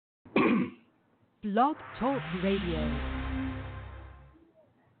Blog Talk Radio.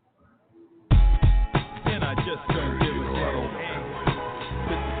 And I just don't give a damn.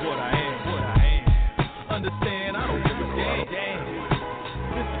 This is what I am. Understand, I don't give a damn.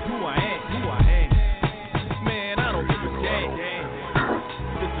 This is who I am. Man, I don't give a damn.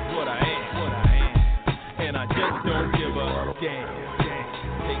 This is what I am. And I just don't give a damn.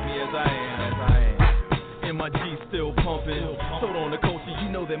 Take me as I am. And my G still pumping. Sold on the culture, you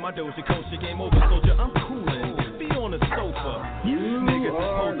know that my Doja culture game over, soldier. I'm coolin'. Be on the sofa. You niggas is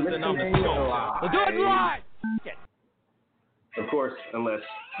posers and I'm the sculptor. Do it right! Of course, unless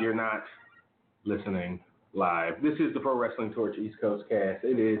you're not listening live. This is the Pro Wrestling Torch East Coast Cast.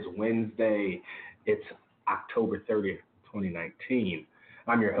 It is Wednesday. It's October 30th, 2019.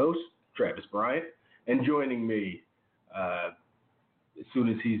 I'm your host, Travis Bryant, and joining me as soon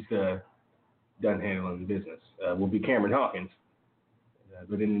as he's done handling business will be Cameron Hawkins.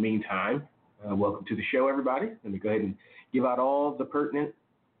 But in the meantime, welcome to the show, everybody. Let me go ahead and give out all the pertinent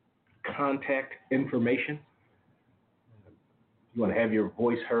contact information. If you want to have your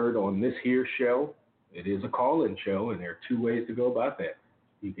voice heard on this here show, it is a call-in show, and there are two ways to go about that.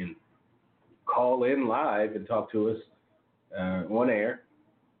 You can call in live and talk to us on air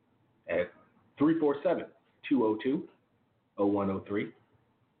at 347-202-0103.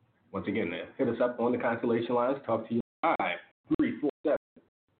 Once again, hit us up on the Constellation lines, talk to you live,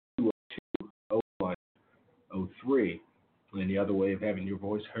 347-202-0103. And the other way of having your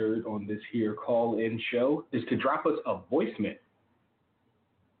voice heard on this here call-in show is to drop us a voicemail.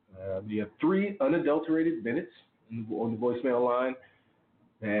 We have 3 unadulterated minutes on the voicemail line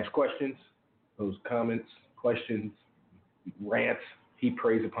to ask questions, pose comments, questions, rants, heap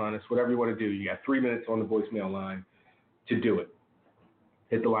praise upon us, whatever you want to do. You got 3 minutes on the voicemail line to do it.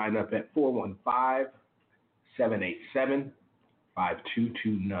 Hit the line up at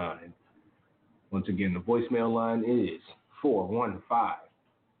 415-787-5229. Once again, the voicemail line is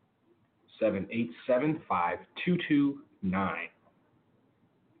 415-787-5229.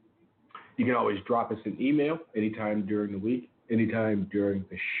 You can always drop us an email anytime during the week, anytime during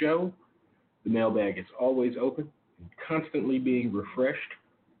the show. The mailbag is always open and constantly being refreshed.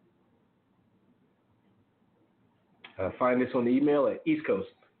 Find us on the email at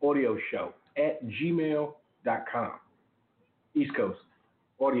eastcoastaudioshow@gmail.com.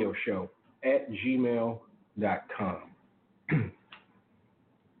 eastcoastaudioshow@gmail.com.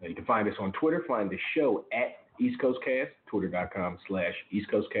 You can find us on Twitter. Find the show at East Coast Cast,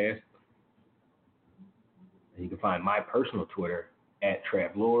 twitter.com/EastCoastCast. You can find my personal Twitter at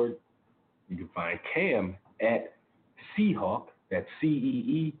TravLord. You can find Cam at Seahawk. That's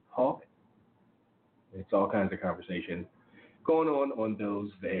C-E-E Hawk. It's all kinds of conversation going on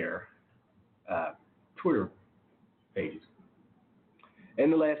those there Twitter pages.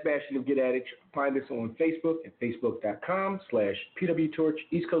 And the last bastion of Get At It, find us on Facebook at facebook.com/PWTorch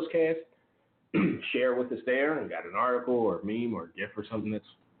East Coast Cast. Share with us there and got an article or a meme or a GIF or something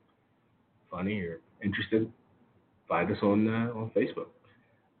that's funny or interesting. Find us on Facebook.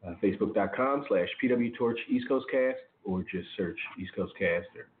 Facebook.com/PWTorch East Coast Cast, or just search East Coast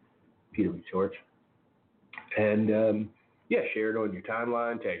Cast or PW Torch. And share it on your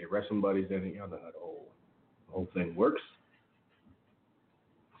timeline, tag your wrestling buddies in it. Y'all know how the whole thing works.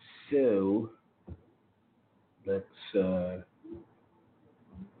 So let's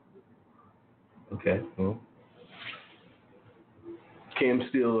okay, well, Cam's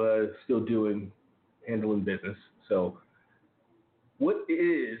still handling business. So what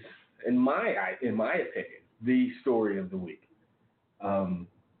is, in my opinion, the story of the week?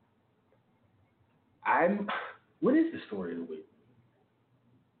 What is the story of the week?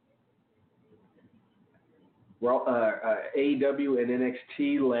 Well, AEW and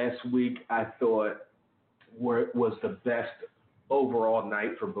NXT last week, I thought was the best overall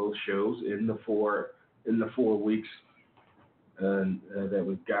night for both shows in the 4 weeks that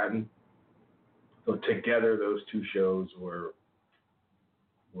we've gotten. So together, those two shows were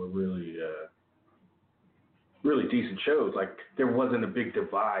really really decent shows. Like, there wasn't a big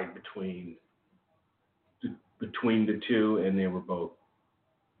divide between the two, and they were both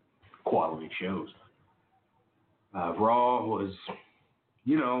quality shows. Raw was,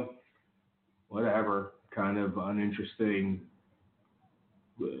 whatever, kind of uninteresting,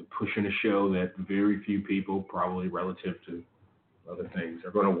 pushing a show that very few people, probably relative to other things,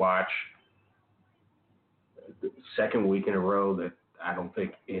 are going to watch. The second week in a row that I don't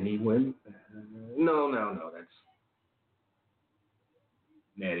think anyone. No, that's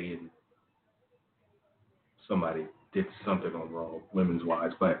Natty and somebody did something on Raw, women's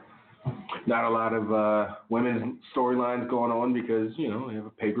wise, but not a lot of women's storylines going on because, they have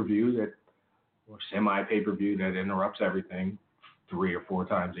a pay-per-view that or semi pay-per-view that interrupts everything 3 or 4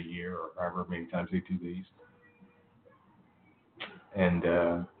 times a year, or however many times they do these. And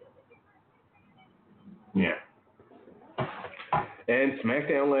yeah. And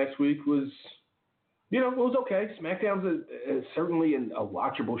SmackDown last week was, it was okay. SmackDown's certainly a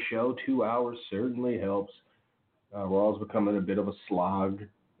watchable show. 2 hours certainly helps. Raw's becoming a bit of a slog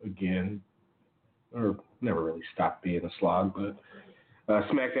again, or never really stopped being a slog, but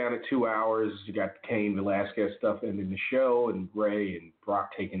SmackDown at 2 hours, you got Kane Velasquez stuff ending the show, and Ray and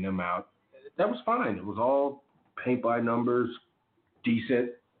Brock taking them out. That was fine. It was all paint by numbers,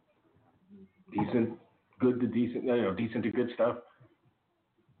 decent, good to decent, decent to good stuff.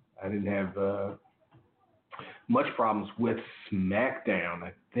 I didn't have much problems with SmackDown.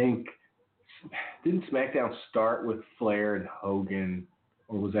 I think, didn't SmackDown start with Flair and Hogan,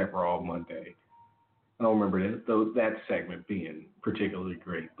 or was that Raw Monday? I don't remember that segment being particularly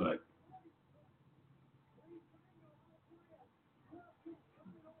great, but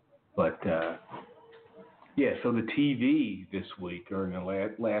yeah. So the TV this week, or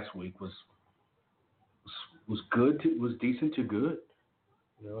last week, was good. Was decent to good.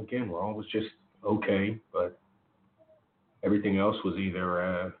 Again, Raw was just okay, but everything else was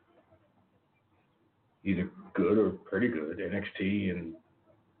either good or pretty good. NXT and,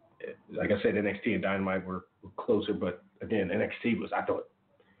 like I said, NXT and Dynamite were closer, but again, NXT was, I thought,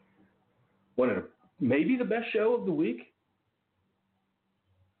 one of maybe the best show of the week.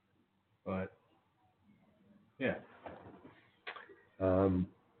 But yeah.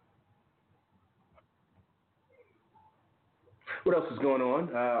 What else is going on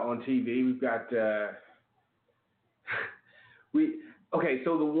TV? We've got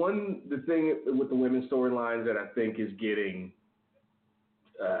So the thing with the women's storylines that I think is getting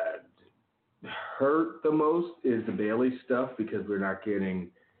hurt the most is the Bayley stuff, because we're not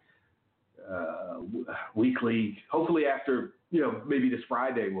getting weekly. Hopefully, after maybe this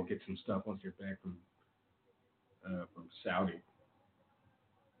Friday, we'll get some stuff once they're back from Saudi,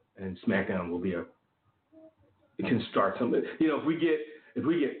 and SmackDown will be it can start something. If we get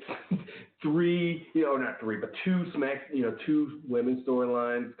two women's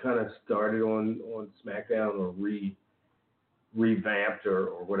storylines kind of started on SmackDown, or revamped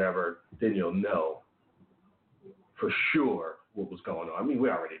or whatever, then you'll know for sure what was going on. I mean, we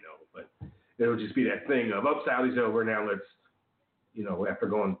already know, but it'll just be that thing of, Saudi's over, now let's, after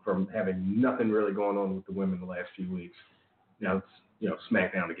going from having nothing really going on with the women the last few weeks, now it's,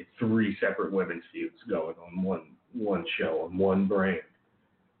 SmackDown to get 3 separate women's feuds going on one show, on one brand.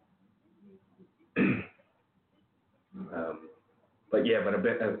 But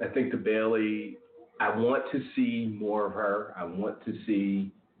I think the Bayley, I want to see more of her. I don't want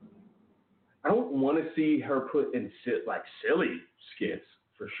to see her put in silly skits,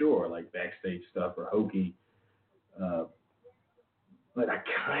 for sure, like backstage stuff or hokey. But I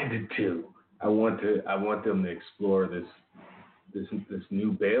kind of do. I want them to explore this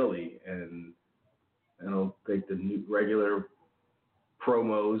new Bayley, and I don't think the new regular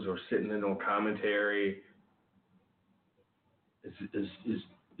promos or sitting in on commentary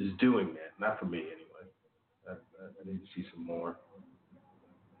is doing that. Not for me, anyway. I need to see some more.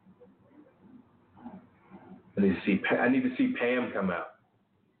 I need to see Pam come out.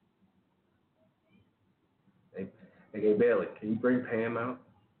 Hey Bayley, can you bring Pam out?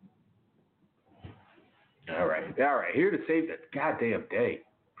 All right. Here to save the goddamn day.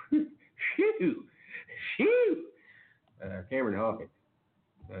 Shoo. Cameron Hawkins,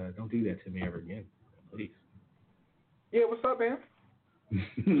 don't do that to me ever again, please. Yeah, what's up, man?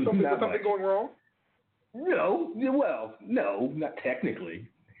 Something going wrong? No, well, no, not technically.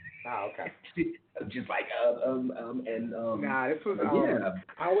 Oh, okay. Just like Nah, this was yeah.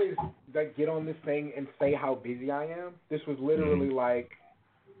 I always get on this thing and say how busy I am. This was literally like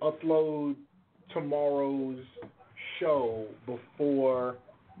upload tomorrow's show before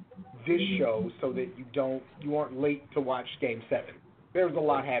this show, so that you aren't late to watch Game 7. There's a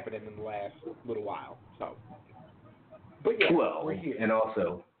lot happening in the last little while, so. But yeah, we're here. And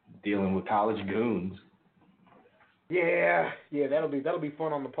also dealing with college goons. Yeah, that'll be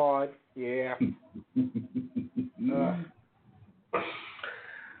fun on the pod. Yeah.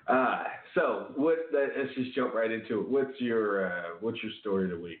 So let's just jump right into it. What's your story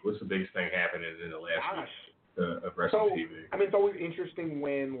of the week? What's the biggest thing happening in the last week of wrestling TV? I mean, it's always interesting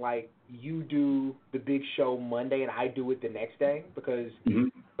when you do the big show Monday and I do it the next day, because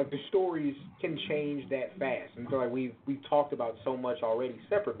the stories can change that fast. And so we've talked about so much already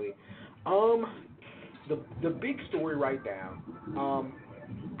separately. The big story right now,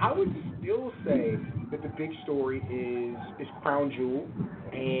 I would still say that the big story is Crown Jewel,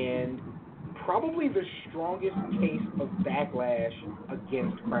 and probably the strongest case of backlash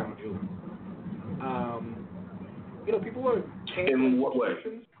against Crown Jewel. People are canceling In what way?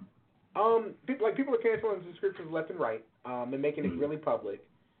 subscriptions. People are canceling subscriptions left and right, and making it really public,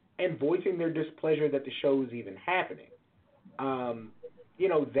 and voicing their displeasure that the show is even happening.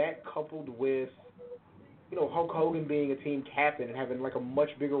 That coupled with Hulk Hogan being a team captain and having like a much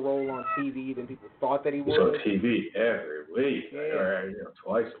bigger role on TV than people thought that he He's would. on TV every week, Yeah. or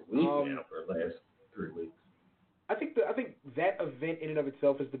twice a week now for the last 3 weeks. I think that event in and of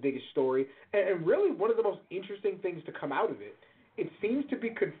itself is the biggest story, and really one of the most interesting things to come out of it. It seems to be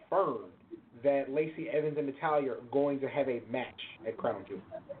confirmed that Lacey Evans and Natalya are going to have a match at Crown Jewel.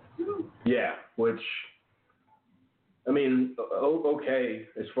 Yeah, which, I mean, okay,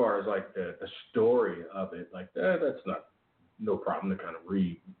 as far as like the story of it, like that's no problem to kind of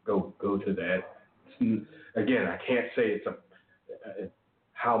go to that. Again, I can't say it's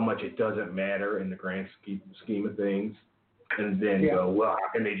how much it doesn't matter in the grand scheme of things, and then go, well, how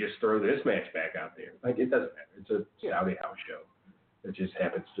can they just throw this match back out there? Like, it doesn't matter. It's a Saudi house show. It just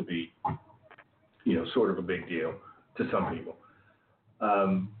happens to be, sort of a big deal to some people.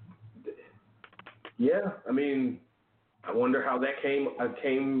 Yeah, I mean, I wonder how that came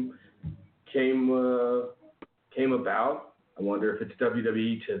about. I wonder if it's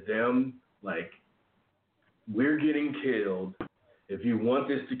WWE to them, like, we're getting killed. If you want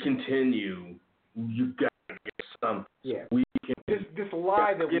this to continue, you've got to get something. Yeah. We can. This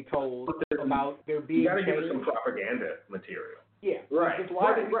lie that we told about there being You got to give us change. some propaganda material. Yeah. Right. This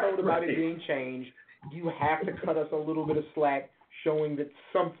lie that we told about it being changed. You have to cut us a little bit of slack, showing that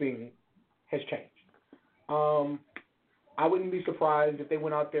something has changed. I wouldn't be surprised if they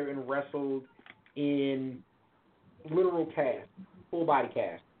went out there and wrestled in literal cast, full body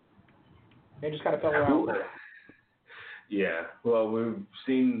cast. They just kind of fell around with it. Yeah, well, we've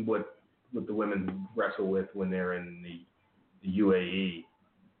seen what the women wrestle with when they're in the UAE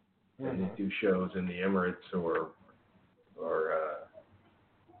and they do shows in the Emirates or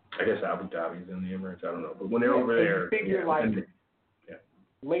I guess Abu Dhabi's in the Emirates. I don't know, but when they're over there, figure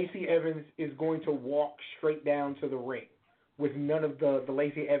Lacey Evans is going to walk straight down to the ring with none of the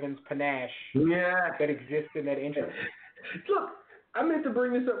Lacey Evans panache that exists in that entrance. Look, I meant to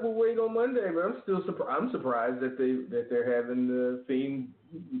bring this up with Wade on Monday, but I'm still surprised that they're having the Fiend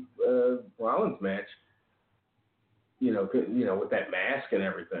Rollins match. With that mask and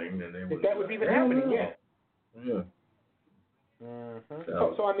everything. And if that was even happening, Yeah.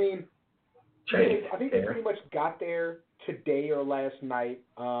 So I mean, I think they pretty much got there today or last night.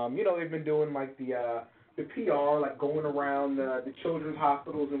 They've been doing like the PR, like going around the children's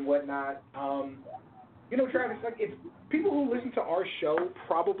hospitals and whatnot. Travis, like, it's people who listen to our show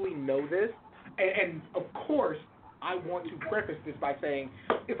probably know this, and of course, I want to preface this by saying,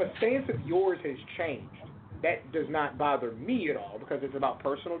 if a stance of yours has changed, that does not bother me at all because it's about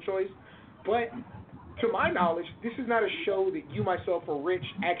personal choice. But to my knowledge, this is not a show that you, myself, or Rich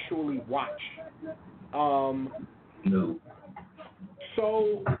actually watch. No.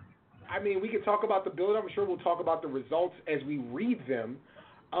 So, I mean, we could talk about the build. I'm sure we'll talk about the results as we read them.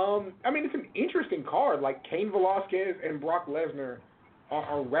 I mean, it's an interesting card. Like, Cain Velasquez and Brock Lesnar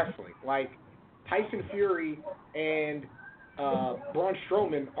are wrestling. Like, Tyson Fury and Braun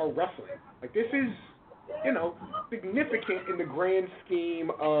Strowman are wrestling. Like, this is, significant in the grand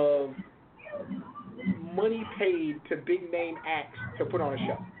scheme of money paid to big name acts to put on a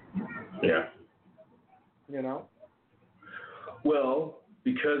show. Yeah. Well,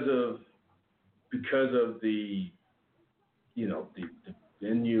 because of the the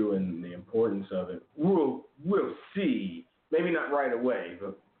venue and the importance of it, we'll see. Maybe not right away,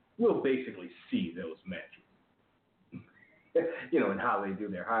 but we'll basically see those matches. And how they do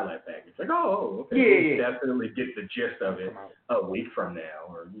their highlight package. Like, okay, we'll definitely get the gist of it a week from now,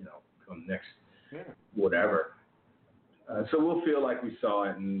 or come next whatever. So we'll feel like we saw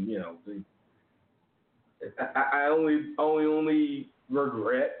it, and I only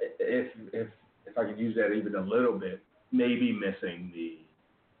regret if I could use that even a little bit, maybe missing the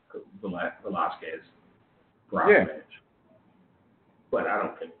Velasquez Brock match. But I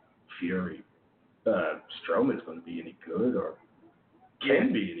don't think Fury Strowman's going to be any good or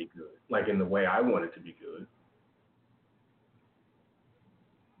can be any good, like in the way I want it to be good.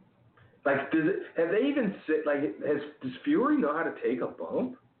 Like, have they even said, like, does Fury know how to take a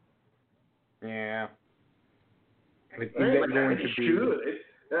bump? Yeah. They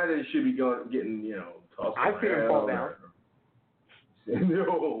should be getting, tossed I've seen him fall down.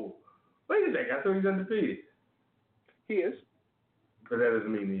 No. Wait a second, I thought he's undefeated. He is. But that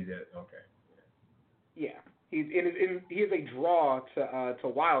doesn't mean he's dead. Okay. Yeah. he is a draw to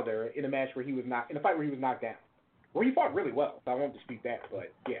Wilder in a match where he was in a fight where he was knocked down. Where he fought really well. So I won't dispute that,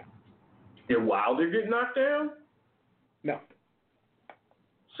 but yeah. Did Wilder get knocked down? No.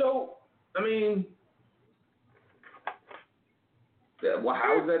 So, I mean, well,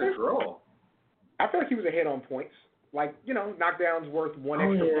 how is that a draw? I feel like he was ahead on points. Like, knockdown's worth one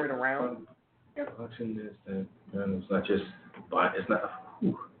extra point around. Yeah. Watching this, then it's not just, it's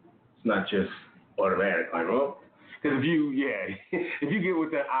not just automatic. Like, well, because if you get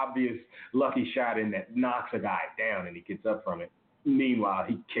with that obvious lucky shot in that knocks a guy down and he gets up from it, meanwhile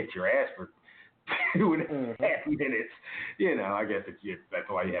he kicked your ass for 2.5 minutes. I guess that's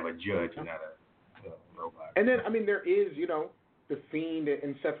why you have a judge and not a robot. And then, I mean, there is, the Fiend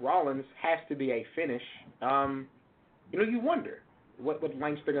and Seth Rollins has to be a finish. You wonder what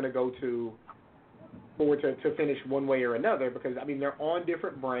lengths they're going to go to to finish one way or another because, I mean, they're on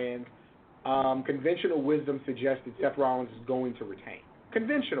different brands. Conventional wisdom suggests that Seth Rollins is going to retain.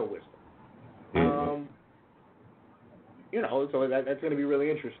 Conventional wisdom. So that's going to be really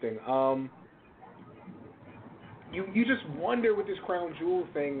interesting. You just wonder with this Crown Jewel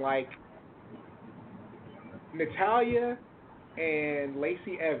thing, like, Natalya and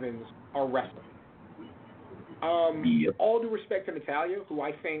Lacey Evans are wrestling. All due respect to Natalya, who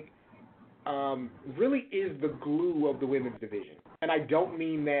I think really is the glue of the women's division. And I don't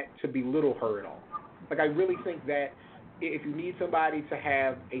mean that to belittle her at all. Like, I really think that if you need somebody to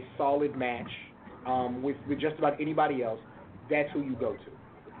have a solid match with just about anybody else, that's who you go to.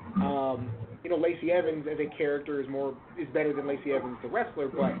 Lacey Evans as a character is better than Lacey Evans the wrestler,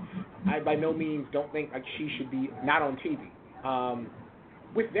 but I by no means don't think like she should be not on TV.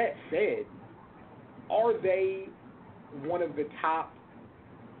 With that said, are they one of the top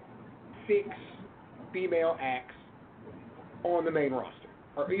 6 female acts on the main roster?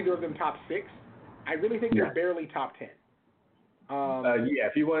 Are either of them top 6? I really think they're barely top 10.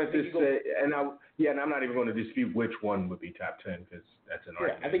 If you wanted to say, and I'm not even going to dispute which one would be top 10 because that's an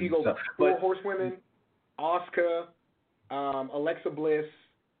argument. I think you go 4 horsewomen, Asuka, Alexa Bliss,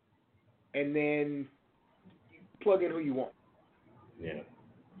 and then plug in who you want. Yeah.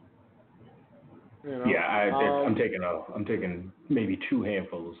 I'm taking maybe 2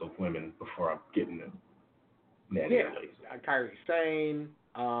 handfuls of women before I'm getting them. Kairi Sane,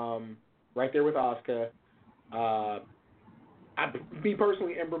 right there with Asuka. Me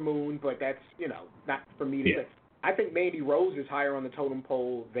personally, Ember Moon, but that's not for me to say. I think Mandy Rose is higher on the totem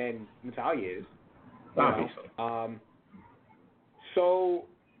pole than Natalya is. Obviously. So,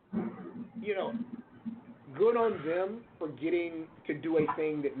 good on them for getting to do a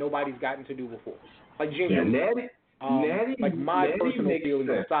thing that nobody's gotten to do before. Like genuinely. Natty, like my Natty personal feelings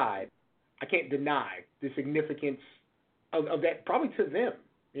sense. aside, I can't deny the significance of that probably to them.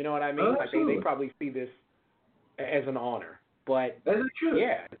 You know what I mean? Oh, like they probably see this as an honor. But that's true.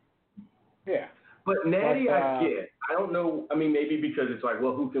 Yeah. But Natty, I get. I don't know. I mean, maybe because it's like,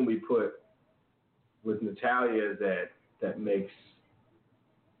 well, who can we put with Natalya that makes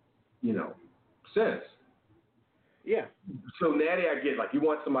sense? Yeah. So Natty, I get. Like, you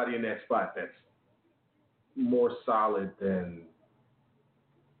want somebody in that spot that's more solid than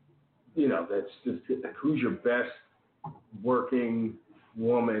that's just like, who's your best working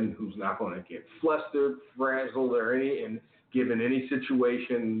woman who's not going to get flustered, frazzled, or and given any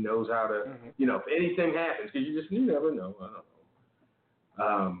situation knows how to, if anything happens, because you never know. I don't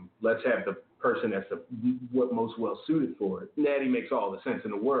know. Let's have the person that's what most well suited for it. Natty makes all the sense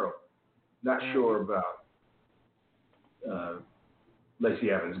in the world. Not sure about Lacey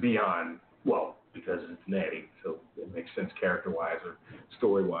Evans beyond, because it's Natty, so it makes sense character-wise or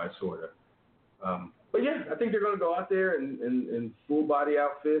story-wise, sort of. But yeah, I think they're going to go out there in full body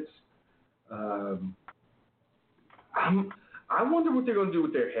outfits. I wonder what they're going to do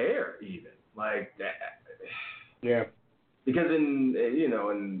with their hair, even like that. Yeah. Because in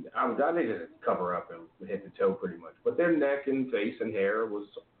Abu Dhabi they just cover up and head to toe pretty much, but their neck and face and hair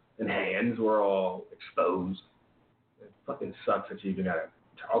and hands were all exposed. It fucking sucks that you even got to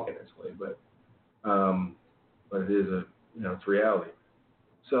talk in this way, but it is it's reality.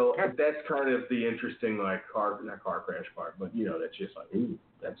 So that's kind of the interesting, like, not car crash part, but, that's just like, ooh,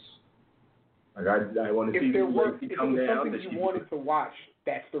 that's, like, I want to see Lacey come down. If it was something you wanted to watch,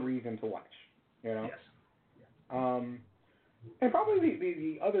 that's the reason to watch, Yes. And probably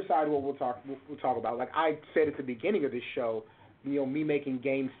the other side of what we'll talk about, like I said at the beginning of this show, me making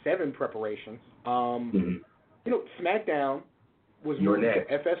Game 7 preparations, SmackDown was moved to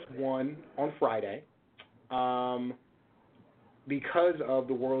FS1 on Friday. Because of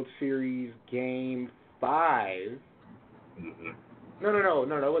the World Series Game 5. No,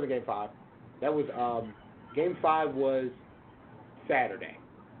 it wasn't Game 5. That was Game 5 was Saturday.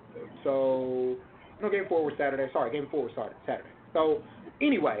 So, no, Game 4 was Saturday. Sorry, Game 4 was Saturday. So,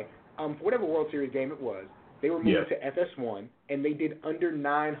 anyway, for whatever World Series game it was, they were moved to FS1, and they did under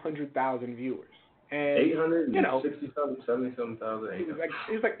 900,000 viewers. And 860-something, 70-something. It was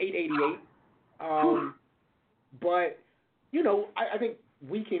like 888. But, I think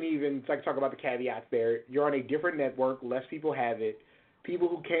we can even talk about the caveats there. You're on a different network. Less people have it. People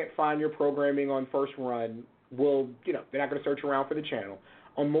who can't find your programming on first run will, they're not going to search around for the channel.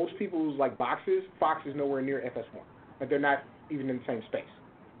 On most people's boxes, Fox is nowhere near FS1. Like, they're not even in the same space.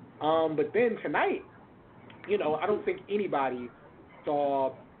 But then tonight, I don't think anybody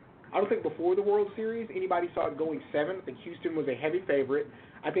saw. I don't think before the World Series anybody saw it going 7. I think Houston was a heavy favorite.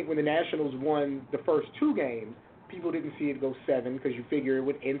 I think when the Nationals won the first 2 games, people didn't see it go 7 because you figure it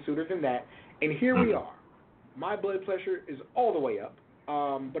would end sooner than that. And here we are. My blood pressure is all the way up,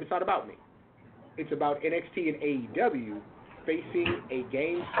 but it's not about me. It's about NXT and AEW facing a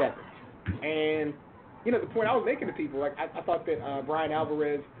Game 7. And, the point I was making to people, I thought that Brian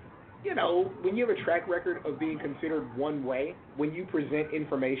Alvarez, when you have a track record of being considered one way, when you present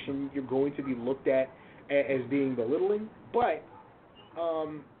information, you're going to be looked at as being belittling. But,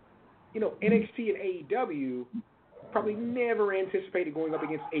 NXT and AEW probably never anticipated going up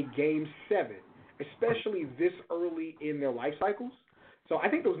against a Game 7, especially this early in their life cycles. So I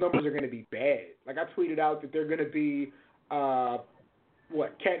think those numbers are going to be bad. I tweeted out that they're going to be,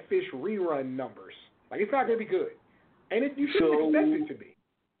 Catfish rerun numbers. It's not going to be good. And you shouldn't expect it to be.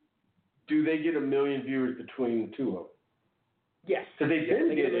 Do they get 1 million viewers between the two of them? Yes. So they get 1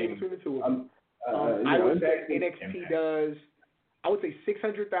 million between the two of them. I would say NXT does, I would say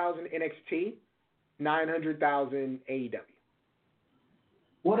 600,000 NXT, 900,000 AEW.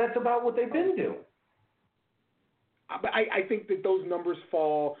 Well, that's about what they've been doing. But I think that those numbers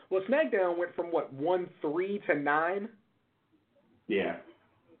fall. Well, SmackDown went from 1.3 to 9. Yeah.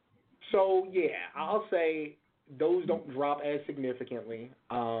 So yeah, I'll say those don't drop as significantly.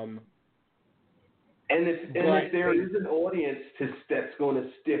 And if there is an audience that's going to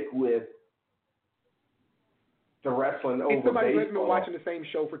stick with the wrestling over it's somebody baseball, who's been watching the same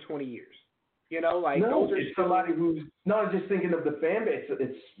show for 20 years. No, those are it's somebody who's not just thinking of the fan base.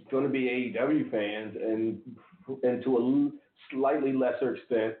 It's going to be AEW fans and to a slightly lesser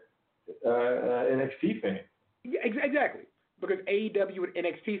extent NXT fans. Yeah, exactly. Because AEW and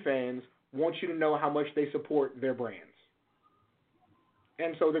NXT fans want you to know how much they support their brands.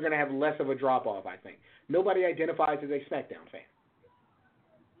 And so they're going to have less of a drop-off, I think. Nobody identifies as a SmackDown fan.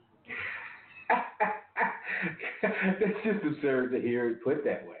 That's just absurd to hear it put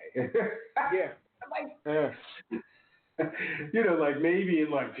that way. Yeah. Maybe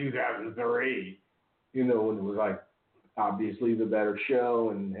in 2003, when it was obviously the better show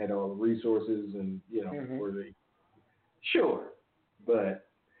and had all the resources and, were they. Sure. But,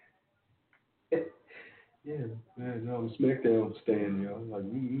 yeah, man, no, I'm a SmackDown stan,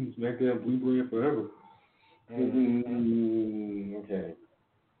 SmackDown Blue Brand forever. Okay.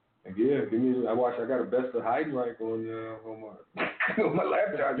 Yeah, give me. I got a Best of Heidenreich on my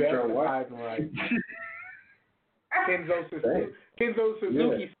laptop. Best of Heidenreich. Kenzo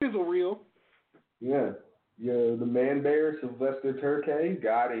Suzuki sizzle reel. Yeah, the man bear Sylvester Turkey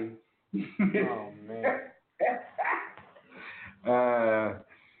got him. Oh man.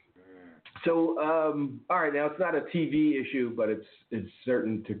 So, all right, now it's not a TV issue, but it's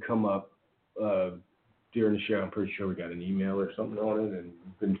certain to come up during the show. I'm pretty sure we got an email or something on it, and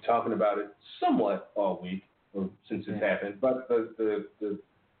we've been talking about it somewhat all week since it's happened. But the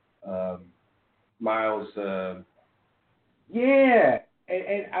Miles. Yeah,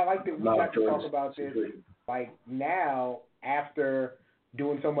 and I like that we got to talk about this now after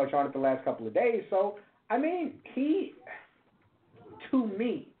doing so much on it the last couple of days. So I mean, he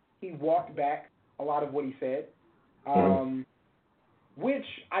walked back a lot of what he said. Which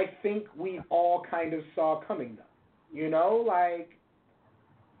I think we all kind of saw coming, though. I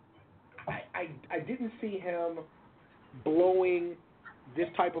didn't see him blowing this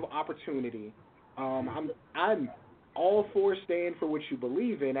type of opportunity. I'm all for stand for what you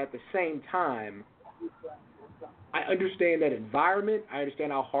believe in. At the same time, I understand that environment. I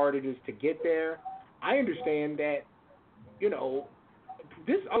understand how hard it is to get there. I understand that, a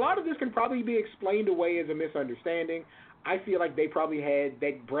lot of this can probably be explained away as a misunderstanding. I feel like they probably had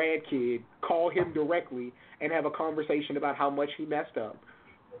that Brad kid call him directly and have a conversation about how much he messed up.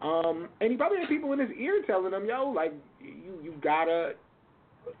 And he probably had people in his ear telling him, you gotta,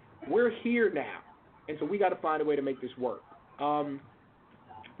 we're here now. And so we gotta find a way to make this work.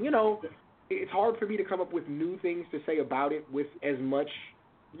 It's hard for me to come up with new things to say about it with as much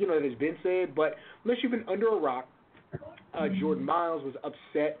that has been said. But unless you've been under a rock, Jordan Miles was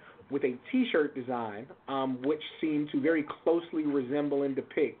upset with a T-shirt design, which seemed to very closely resemble and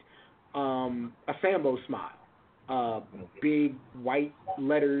depict a Sambo smile. Big white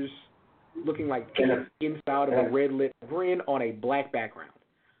letters looking like teeth inside of a red lit grin on a black background.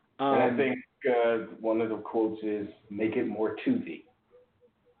 And I think one of the quotes is, "Make it more toothy."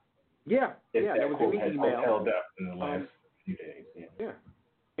 Yeah, that was quote in the has email. held up in the last few days. Yeah.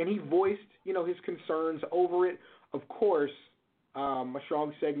 And he voiced, his concerns over it. Of course, a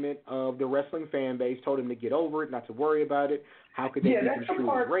strong segment of the wrestling fan base told him to get over it, not to worry about it. How could they be construed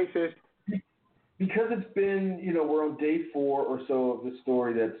as racist? Because it's been, we're on day 4 or so of the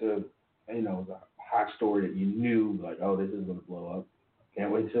story that's a hot story that you knew, like, oh, this is going to blow up.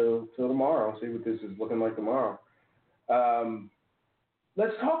 Can't wait till tomorrow. See what this is looking like tomorrow.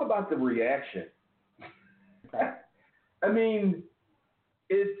 Let's talk about the reaction. I mean,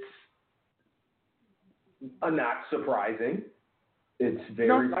 it's not surprising. It's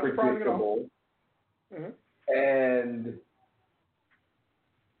very predictable. Mm-hmm. And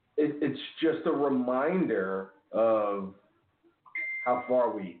it's just a reminder of how far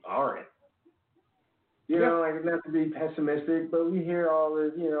we aren't. Like, not to be pessimistic, but we hear all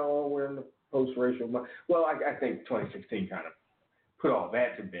this, we're in the post-racial. Well, I think 2016 kind of put all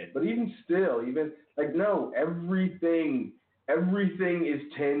that to bed. But even still, no, everything is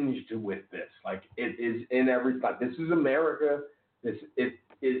tinged with this. Like, it is in every thought. This is America. This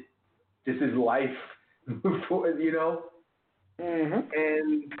is life. Mm-hmm.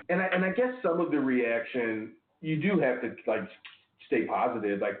 And I guess some of the reaction, you do have to stay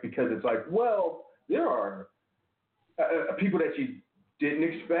positive, because it's like, well, there are people that you didn't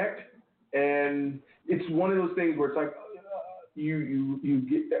expect, and it's one of those things where it's like you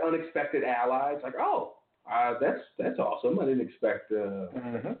get unexpected allies, like, oh, that's awesome. I didn't expect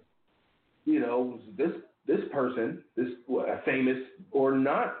this person, famous or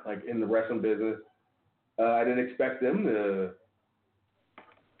not, like in the wrestling business, I didn't expect them to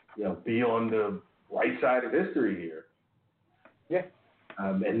be on the right side of history here. Yeah.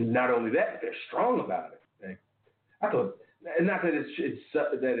 And not only that, they're strong about it. I thought, and not that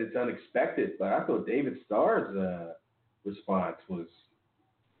it's unexpected, but I thought David Starr's response was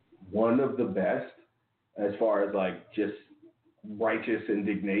one of the best, as far as just righteous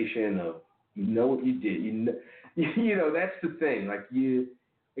indignation of, what you did. That's the thing.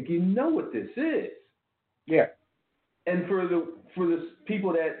 You know what this is. Yeah. And for the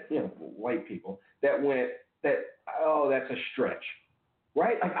people that white people that went that's a stretch.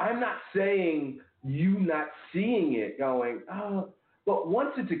 Right? I'm not saying you not seeing it going, oh, but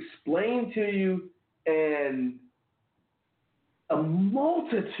once it's explained to you and a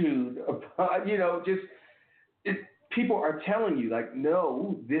multitude of, people are telling you,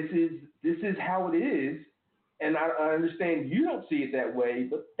 no, this is how it is. And I understand you don't see it that way,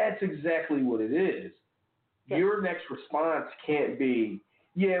 but that's exactly what it is. Yeah. Your next response can't be,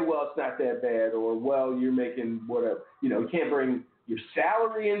 yeah, well, it's not that bad, or, well, you're making whatever. You can't bring your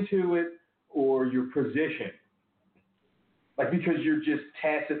salary into it or your position, because you're just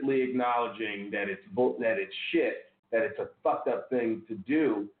tacitly acknowledging that it's shit, that it's a fucked up thing to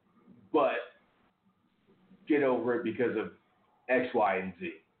do, but get over it because of X, Y, and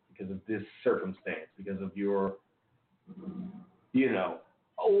Z, because of this circumstance, because of your,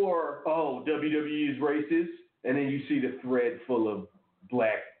 or, oh, WWE is racist, and then you see the thread full of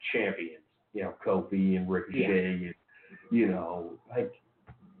black champions, Kofi and Ricochet, and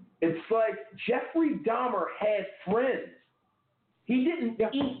it's like Jeffrey Dahmer had friends. He didn't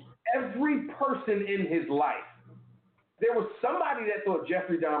eat every person in his life. There was somebody that thought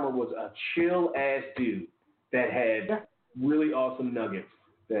Jeffrey Dahmer was a chill ass dude that had really awesome nuggets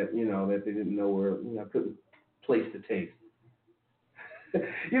that that they didn't know where couldn't place the taste.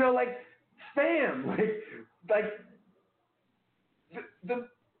 Fam,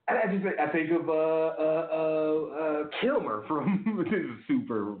 I think of Kilmer from, this is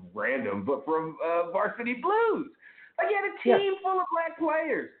super random, but from Varsity Blues. He had a team full of black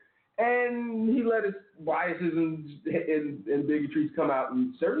players, and he let his biases and bigotries come out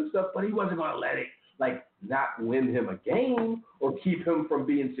in certain stuff, but he wasn't going to let it not win him a game or keep him from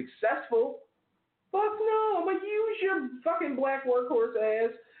being successful. Fuck no, I'm going to use your fucking black workhorse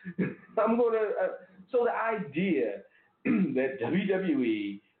ass. I'm going to, so the idea that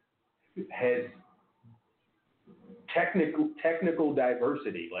WWE has technical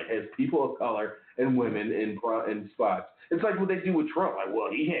diversity, has people of color and women in spots. It's like what they do with Trump.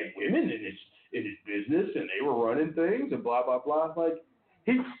 Well, he had women in his business and they were running things and blah blah blah.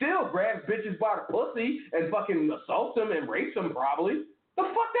 He still grabs bitches by the pussy and fucking assaults them and rapes them probably. The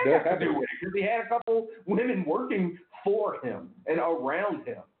fuck that got to do with it? Because he had a couple women working for him and around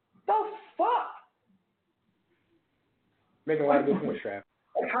him. The fuck? Making a lot of good points, Trav.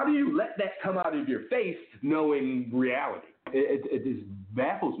 Like, how do you let that come out of your face knowing reality? It just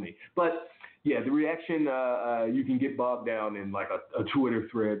baffles me. But yeah, the reaction, you can get bogged down in like a Twitter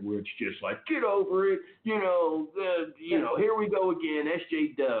thread where it's just like, get over it, here we go again,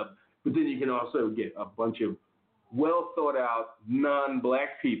 SJ Dub. But then you can also get a bunch of well thought out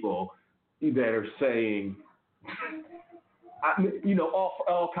non-black people that are saying,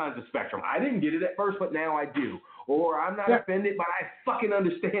 all kinds of spectrum. I didn't get it at first, but now I do. Or I'm not offended, but I fucking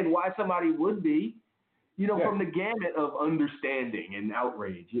understand why somebody would be. From the gamut of understanding and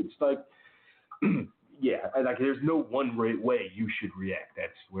outrage. It's like, like there's no one way you should react.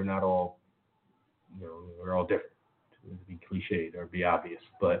 We're not all, we're all different. To be cliched or be obvious,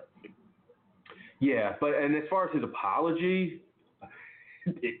 but and as far as his apology,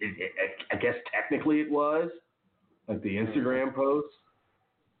 I guess technically it was like the Instagram post,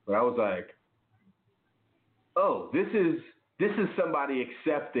 but I was like, oh, this is somebody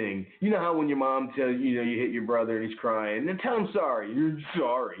accepting. You know how when your mom tells you, you hit your brother and he's crying, then tell him sorry. You're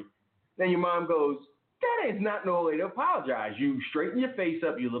sorry. Then your mom goes, that is not no way to apologize. You straighten your face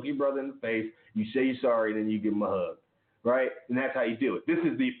up, you look your brother in the face, you say you're sorry, then you give him a hug, right? And that's how you do it. This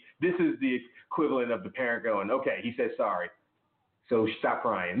is the equivalent of the parent going, okay, he said sorry, so stop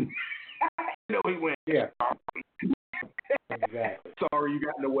crying. He went. Yeah. Exactly. Sorry, you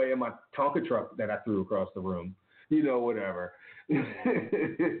got in the way of my Tonka truck that I threw across the room. Whatever.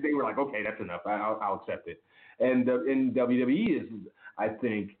 They were like, okay, that's enough. I'll accept it. And in WWE is, I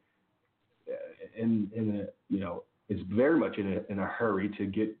think, it's very much in a hurry to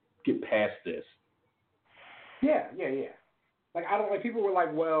get past this. Yeah. Like people were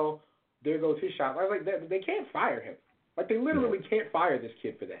like, well, there goes his shot. I was like, they can't fire him. Like they literally can't fire this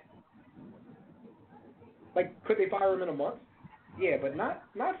kid for that. Like, could they fire him in a month? Yeah, but not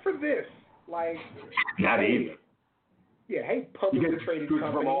for this. Like, not even. Yeah, hey, publicly traded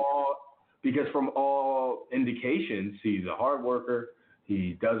company. Because from all indications, he's a hard worker.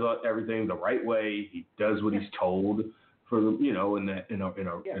 He does everything the right way. He does what he's told for in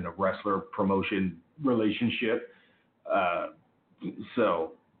a wrestler promotion relationship.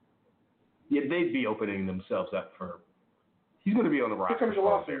 So they'd be opening themselves up for. He's going to be on the roster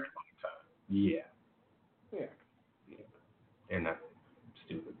for a very long time. Yeah. They're not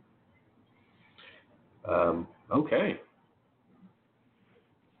stupid. Okay.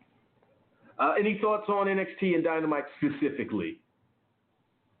 Any thoughts on NXT and Dynamite specifically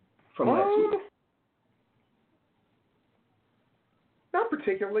from last week? Not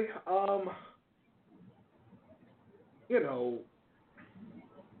particularly. Talk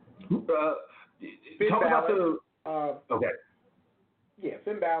about the. Okay. Yeah,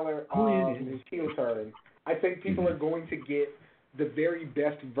 Finn Balor, his heel turn. I think people are going to get the very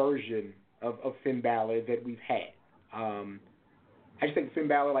best version of Finn Balor that we've had. I just think Finn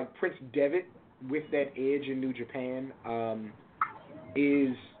Balor, like Prince Devitt, with that edge in New Japan,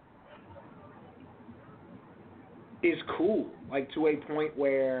 is cool. Like to a point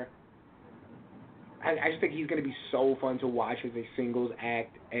where I just think he's going to be so fun to watch as a singles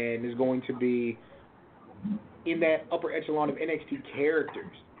act, and is going to be in that upper echelon of NXT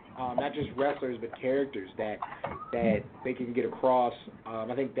characters. Not just wrestlers, but characters that they can get across.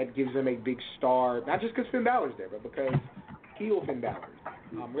 I think that gives them a big star, not just because Finn Balor's there, but because heel Finn Balor.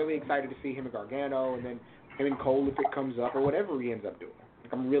 I'm really excited to see him and Gargano, and then him and Cole if it comes up, or whatever he ends up doing.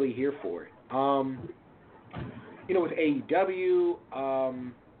 Like, I'm really here for it. With AEW,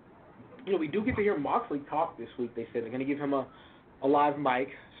 we do get to hear Moxley talk this week. They said they're going to give him a live mic,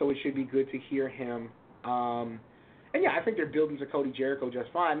 so it should be good to hear him. And I think they're building to Cody Jericho just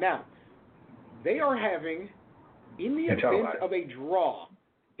fine. Now, they are having, in the event of a draw,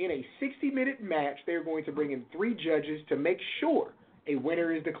 in a 60-minute match, they're going to bring in 3 judges to make sure a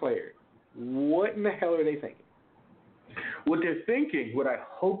winner is declared. What in the hell are they thinking? What they're thinking, what I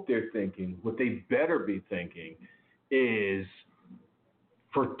hope they're thinking, what they better be thinking is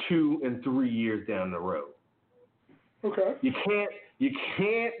for 2 and 3 years down the road. Okay. You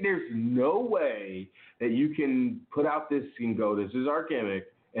can't, there's no way that you can put out this and go, this is our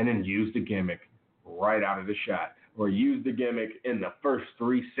gimmick, and then use the gimmick right out of the shot. Or use the gimmick in the first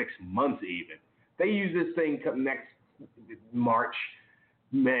 3-6 months even. They use this thing next March,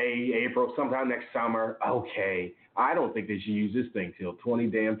 May, April, sometime next summer. Okay, I don't think they should use this thing till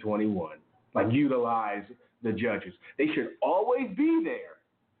 2021. Like, utilize the judges. They should always be there,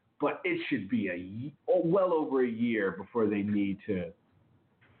 but it should be well over a year before they need to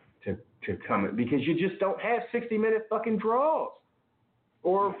come in, because you just don't have 60-minute fucking draws.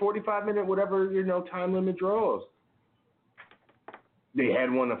 or 45-minute, whatever, time limit draws. They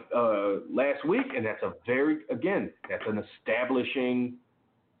had one last week, and that's that's an establishing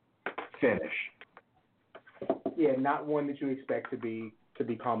finish. Yeah, not one that you expect to be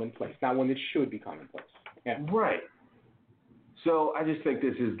commonplace. Not one that should be commonplace. Yeah. Right. So I just think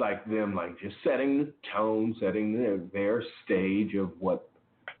this is like them, like just setting the tone, setting their stage of what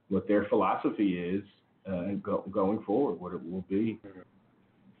their philosophy is, and going forward, what it will be.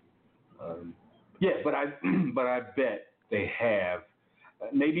 But I bet they have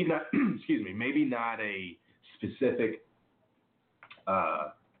maybe not. Excuse me, maybe not a specific.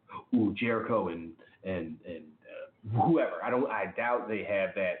 Jericho and whoever. I doubt they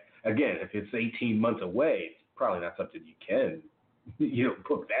have that. Again, if it's 18 months away, it's probably not something you can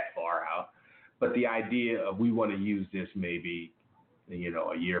book that far out. But the idea of we want to use this maybe a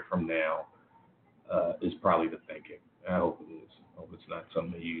year from now is probably the thinking. I hope it is. I hope it's not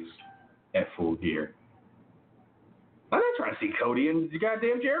something they use at Full Gear. I'm not trying to see Cody and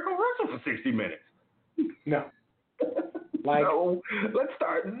goddamn Jericho wrestle for 60 minutes. No. Like, so let's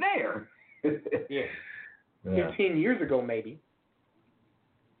start there. Yeah. 15 years ago, maybe.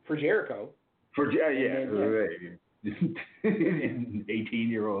 For Jericho. Right.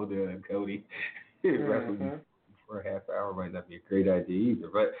 18-year-old Cody wrestling for a half hour might not be a great idea either.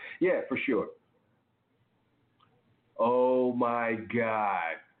 But yeah, for sure. Oh my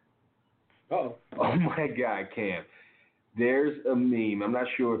God. Oh my God, Cam. There's a meme. I'm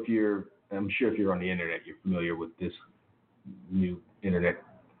sure if you're on the internet, you're familiar with this new internet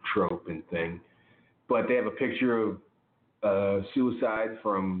trope and thing. But they have a picture of suicide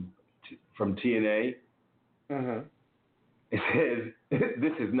from TNA. Uh-huh. It says,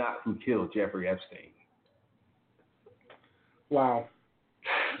 "This is not who killed Jeffrey Epstein." Wow.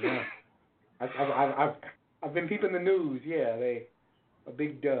 Yeah. I've been peeping the news. Yeah, a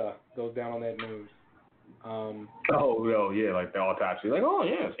big duh goes down on that news. Like the autopsy. Like, oh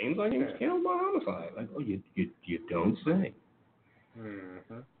yeah, it seems like he was killed by homicide. Like, oh, you don't say.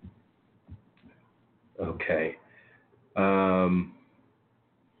 Mm-hmm. Okay.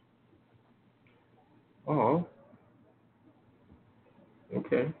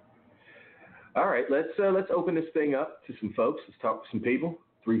 Okay. All right. Let's open this thing up to some folks. Let's talk to some people.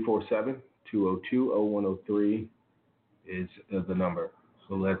 347-202-0103 is the number.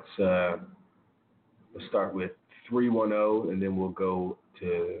 So let's start with 310, and then we'll go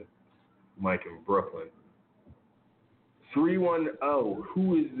to Mike in Brooklyn. 310.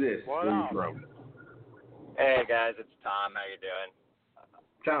 Who is this? What Where are you up? from? Hey guys, it's Tom. How you doing?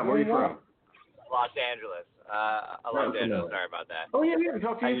 Tom, where are you from? Los Angeles. Los Angeles. Sorry about that. Oh yeah, we haven't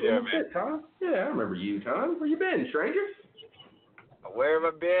talked to you How for a you little bit, Tom. Yeah, I remember you, Tom. Where you been, stranger? Where have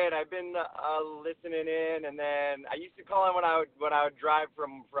I been? I've been listening in, and then I used to call in when I would drive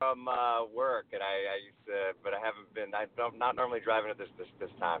from work, and I used to, but I haven't been. I'm not normally driving at this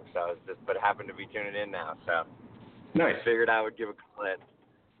time, so but I happen to be tuning in now, so Nice. I figured I would give a call in.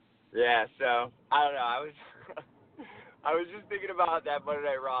 Yeah, so I don't know. I was just thinking about that Monday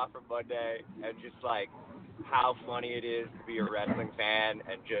Night Raw from Monday, and just like how funny it is to be a wrestling fan,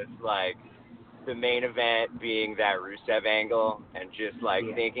 and just like the main event being that Rusev angle, and just like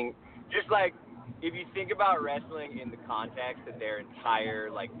thinking, just like if you think about wrestling in the context that their entire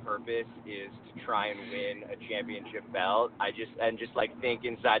like purpose is to try and win a championship belt, just like think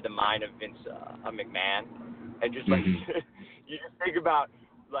inside the mind of Vince McMahon, and just like you just think about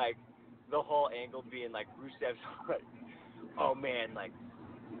like the whole angle being like Rusev's like, oh man, like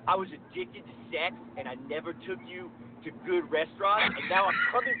I was addicted to sex and I never took you to good restaurants, and now I'm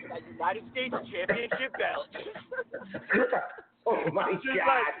coming for that United States Championship belt. Oh my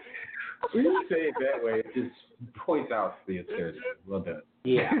God. When you say it that way, it just points out the absurdity. Well done.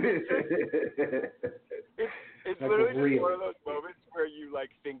 Yeah. It's literally just one of those moments where you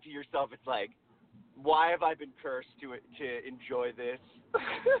like think to yourself, it's like, why have I been cursed to enjoy this?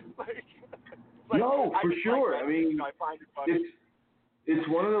 No, for sure. Like, I mean, I find it funny. It's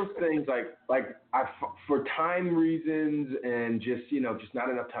one of those things for time reasons and just not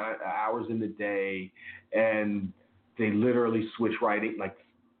enough time hours in the day, and they literally switch writing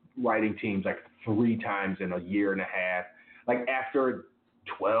teams like 3 times in a year and a half. Like after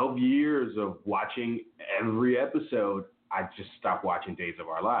 12 years of watching every episode, I just stopped watching Days of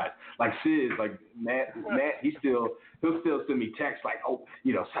Our Lives. Like Sid, like Matt, he'll still send me texts like, oh,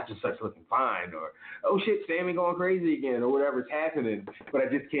 such and such looking fine, or oh shit, Sammy going crazy again, or whatever's happening. But I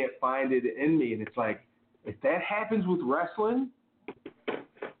just can't find it in me. And it's like, if that happens with wrestling,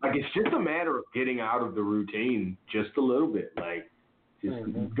 like it's just a matter of getting out of the routine just a little bit, like just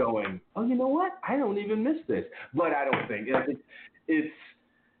going, oh, you know what? I don't even miss this. But I don't think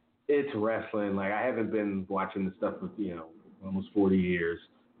it's wrestling. Like, I haven't been watching the stuff for, almost 40 years.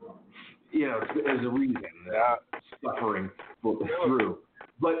 There's a reason that I'm suffering through.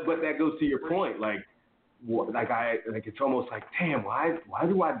 But that goes to your point. It's almost like, damn, why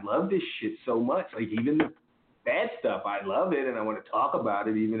do I love this shit so much? Like, even the bad stuff, I love it and I want to talk about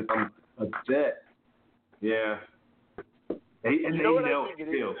it, even if I'm upset. Yeah. They know it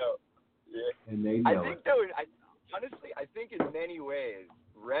too. Yeah. And they know it. Honestly, I think in many ways,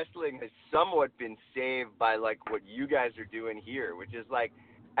 wrestling has somewhat been saved by, like, what you guys are doing here, which is, like,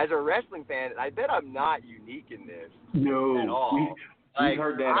 as a wrestling fan, I bet I'm not unique in this at all. We've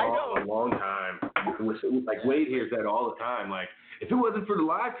heard that a long time. Like, Wade hears that all the time. Like, if it wasn't for the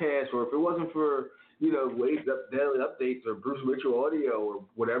live cast, or if it wasn't for, Wade's daily updates or Bruce Mitchell audio or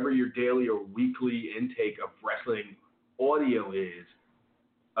whatever your daily or weekly intake of wrestling audio is,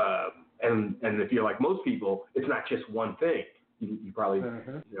 and if you're like most people, it's not just one thing. You probably,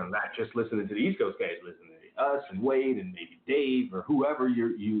 not just listening to the East Coast guys, listening to us and Wade and maybe Dave or whoever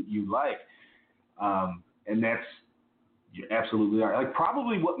you like. And that's, you absolutely are. Like,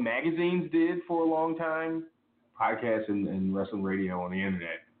 probably what magazines did for a long time, podcasts and wrestling radio on the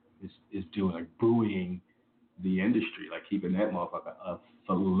internet is doing, like, buoying the industry, like keeping that motherfucker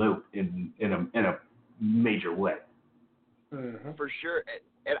afloat in a major way. Mm-hmm. For sure.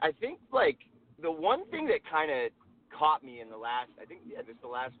 And I think, like, the one thing that kind of caught me in the last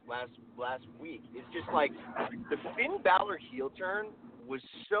week is just, like, the Finn Balor heel turn was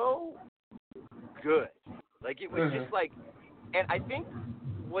so good. Like, it was just like, and I think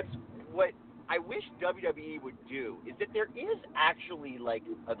what I wish WWE would do is that there is actually, like,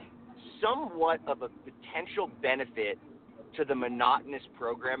 a somewhat of a potential benefit to the monotonous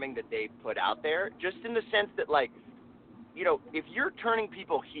programming that they put out there, just in the sense that, like, if you're turning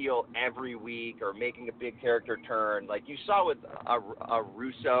people heel every week or making a big character turn, like you saw with a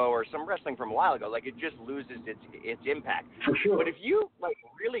Russo or some wrestling from a while ago, like, it just loses its impact. For sure. But if you, like,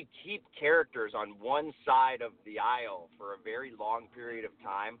 really keep characters on one side of the aisle for a very long period of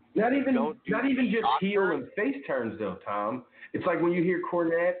time, not even just heel and face turns though, Tom. It's like when you hear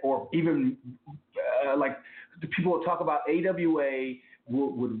Cornette, or even like the people will talk about AWA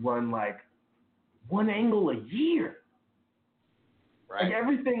would run like one angle a year. Right. Like,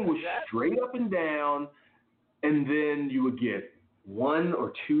 everything was straight up and down, and then you would get one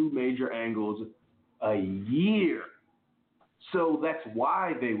or two major angles a year. So that's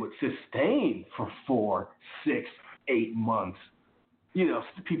why they would sustain for 4, 6, 8 months.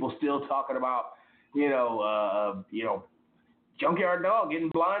 People still talking about, Junkyard Dog getting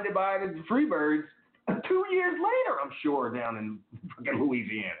blinded by the Freebirds 2 years later, I'm sure, down in fucking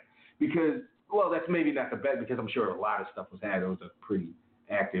Louisiana. Because, well, that's maybe not the best, because I'm sure a lot of stuff was had. It was a pretty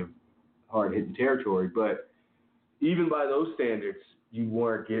active, hard-hitting territory. But even by those standards, you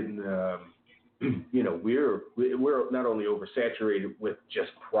weren't getting, we're not only oversaturated with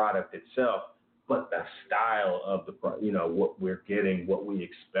just product itself, but the style of the, what we're getting, what we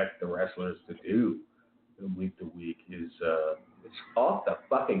expect the wrestlers to do week to week is, it's off the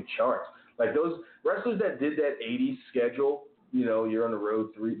fucking charts. Like, those wrestlers that did that 80s schedule, you're on the road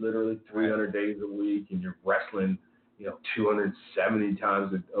literally 300 days a week, and you're wrestling, 270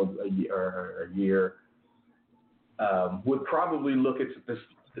 times a year, would probably look at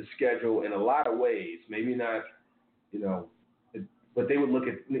the schedule in a lot of ways. Maybe not, but they would look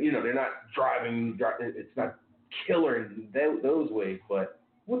at, they're not driving, it's not killer in those ways, but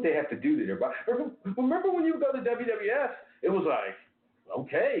what they have to do to their body. Remember when you go to WWF, it was like,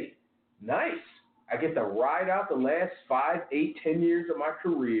 okay, nice. I get to ride out the last 5, 8, 10 years of my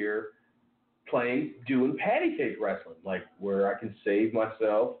career doing patty cake wrestling, like, where I can save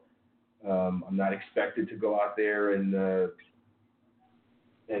myself. I'm not expected to go out there and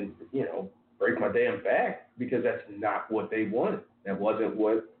break my damn back, because that's not what they wanted. That wasn't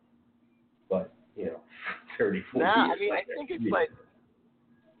what, but 30, 40 years. I mean, I think it's like,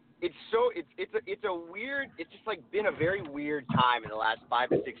 it's a weird, it's just, like, been a very weird time in the last 5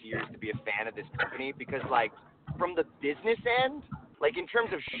 to 6 years to be a fan of this company, because, like, from the business end, like, in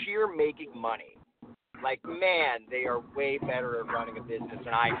terms of sheer making money, like, man, they are way better at running a business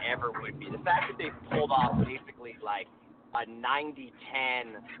than I ever would be. The fact that they pulled off basically, like, a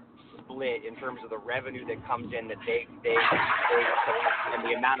 90-10 split in terms of the revenue that comes in that they and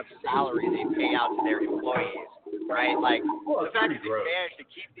the amount of salary they pay out to their employees, right? Like, the fact that they managed to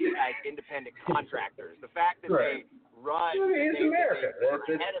keep these guys independent contractors, the fact that they run, they work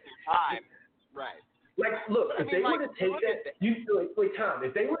ahead of their time, right? Like, look, if they were to take that, wait, Tom,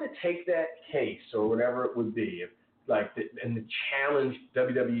 if they were to take that case or whatever it would be, and to challenge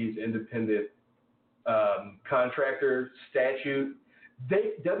WWE's independent contractor statute,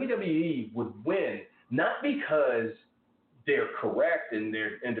 WWE would win not because they're correct and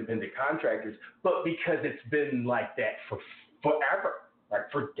they're independent contractors, but because it's been like that for forever,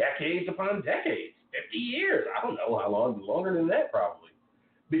 like for decades upon decades, 50 years. I don't know how long, longer than that probably.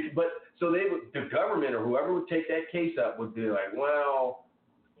 But so the government or whoever would take that case up would be like, well,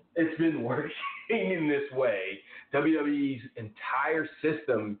 it's been working in this way. WWE's entire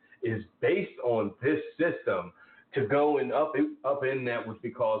system is based on this system. To go and up in that would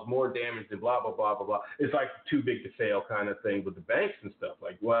cause more damage and blah, blah, blah, blah, blah. It's like too big to fail kind of thing with the banks and stuff.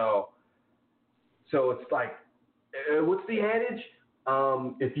 Like, well, so it's like, what's the adage?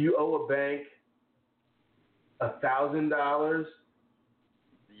 If you owe a bank $1,000,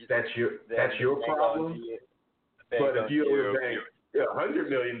 that's your problem. But if you owe a bank $100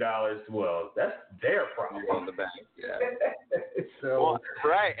 million, well, that's their problem. You're on the bank, yeah. So, well,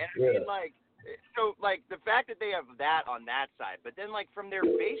 right, and I mean, like, so, like, the fact that they have that on that side, but then, like, from their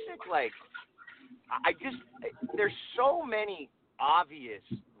basic, like, there's so many obvious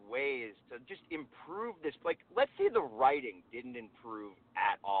ways to just improve this. Like, let's say the writing didn't improve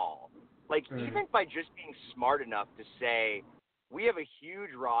at all. Like, even by just being smart enough to say, we have a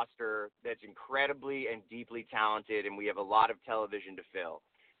huge roster that's incredibly and deeply talented, and we have a lot of television to fill.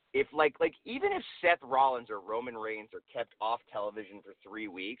 If, like even if Seth Rollins or Roman Reigns are kept off television for 3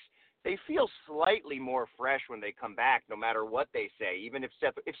 weeks, they feel slightly more fresh when they come back, no matter what they say. Even if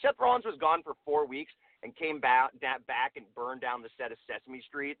Seth Rollins was gone for 4 weeks and came back and burned down the set of Sesame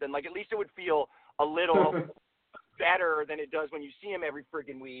Street, then like at least it would feel a little better than it does when you see him every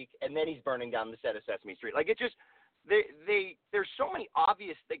friggin' week and then he's burning down the set of Sesame Street. Like it just there's so many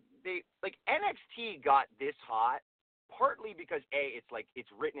obvious they like NXT got this hot partly because it's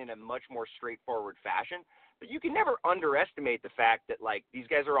written in a much more straightforward fashion. But you can never underestimate the fact that like these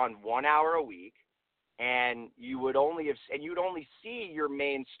guys are on 1 hour a week, and you'd only see your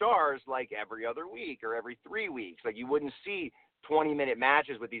main stars like every other week or every 3 weeks. Like you wouldn't see 20-minute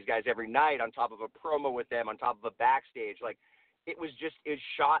matches with these guys every night on top of a promo with them, on top of a backstage. Like it's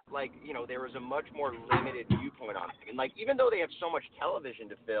shot like, you know, there was a much more limited viewpoint on it. And like even though they have so much television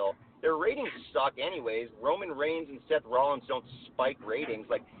to fill, their ratings suck anyways. Roman Reigns and Seth Rollins don't spike ratings.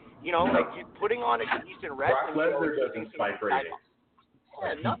 Like, you know, like you're putting on a decent wrestling Brock show. Lesnar doesn't spike ratings.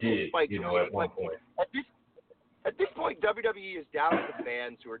 Yeah, nothing he did, spikes you know, ratings. at one like, point. At this point, WWE is down to the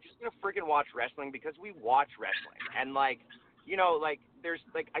fans who are just going to freaking watch wrestling because we watch wrestling. And, like, you know, like, there's,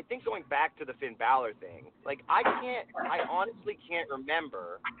 like, I think going back to the Finn Balor thing, like, I honestly can't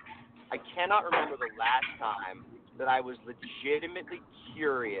remember. I cannot remember the last time that I was legitimately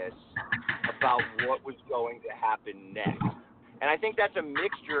curious about what was going to happen next. And I think that's a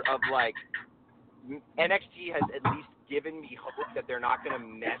mixture of, like, NXT has at least given me hope that they're not going to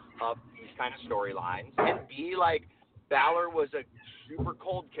mess up these kind of storylines. And B, like, Balor was a super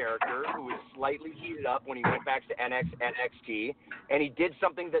cold character who was slightly heated up when he went back to NXT. And he did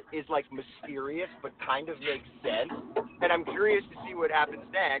something that is, like, mysterious but kind of makes sense. And I'm curious to see what happens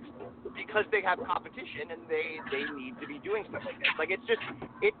next because they have competition and they need to be doing stuff like this. Like, it's just,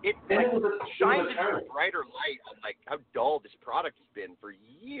 it shines a brighter light on, like, how dull this product has been for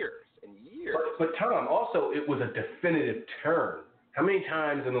years and years. But Tom, also, it was a definitive turn. How many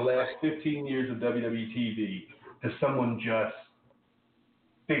times in the last 15 years of WWE TV does someone just,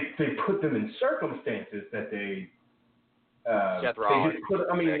 they put them in circumstances that they, Seth Rollins. They just put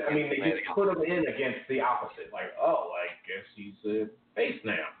them in against the opposite. Like, oh, I guess he's a face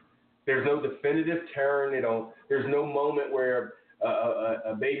now. There's no definitive turn. There's no moment where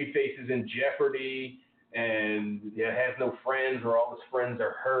a babyface is in jeopardy and has no friends or all his friends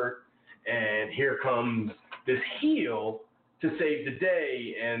are hurt. And here comes this heel to save the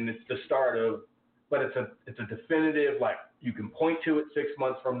day, and it's the start of. But it's a definitive, like you can point to it 6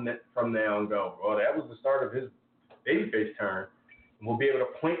 months from now and go, well, that was the start of his babyface turn. And we'll be able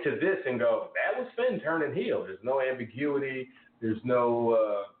to point to this and go, that was Finn turning heel. There's no ambiguity. There's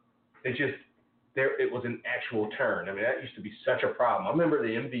no. It was an actual turn. I mean, that used to be such a problem. I remember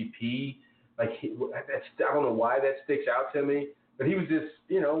the MVP. Like, I don't know why that sticks out to me, but he was this,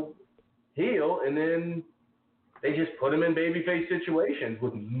 heel, and then they just put him in babyface situations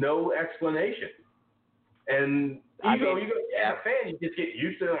with no explanation. And as a fan, you just get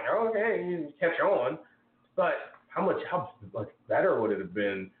used to it. Like, oh, okay, you catch on. But how much better would it have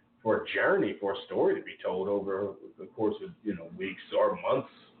been for a journey, for a story to be told over the course of weeks or months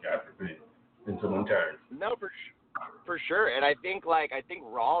after someone turns? No, for sure. And I think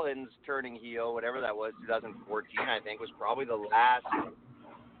Rollins turning heel, whatever that was, 2014, I think was probably the last.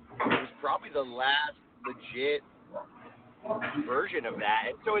 It was probably the last legit version of that.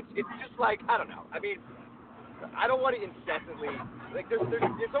 And so it's just like, I don't know. I mean, I don't want to incessantly, like, there's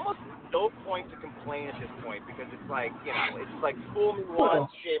almost no point to complain at this point, because it's like, you know, it's like, fool me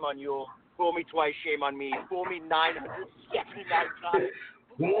once, shame on you, fool me twice, shame on me, fool me 979 times,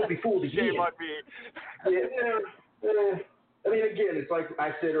 We won't be fooled again. shame on me. Yeah, I mean, again, it's like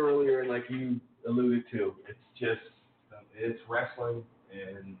I said earlier, and like you alluded to, it's just, it's wrestling,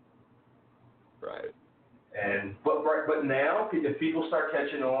 and Right. And but now, if people start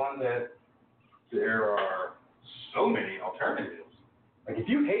catching on that there are so many alternatives, like if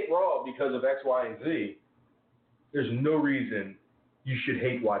you hate Raw because of X, Y, and Z, there's no reason you should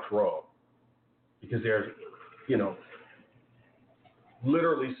watch Raw, because there's, you know,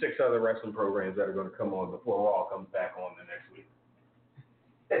 literally 6 other wrestling programs that are going to come on before Raw comes back on the next week.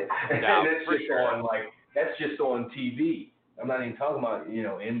 And that's just on TV. I'm not even talking about, you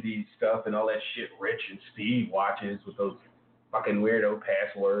know, indie stuff and all that shit Rich and Steve watches with those fucking weirdo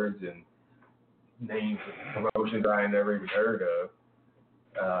passwords and names of promotions I never even heard of.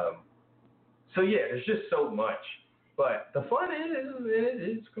 So yeah, there's just so much. But the fun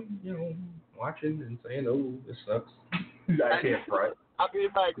is you know, watching and saying, oh, this sucks. I can't front. I mean,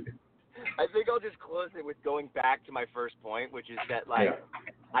 like, I think I'll just close it with going back to my first point, which is that, like,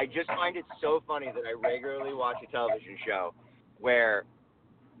 I just find it so funny that I regularly watch a television show where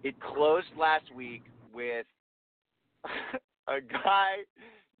it closed last week with a guy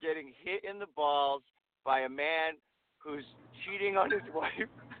getting hit in the balls by a man who's cheating on his wife.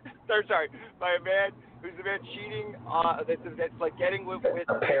 By a man who's the man cheating. That's like getting with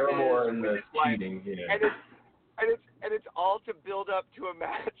a paramour in the wife. cheating. Yeah. And it's all to build up to a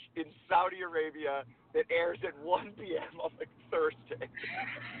match in Saudi Arabia that airs at 1 p.m. on like Thursday.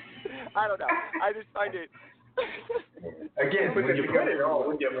 I don't know. I just find it. Again, when you put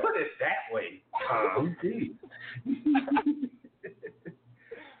it that way,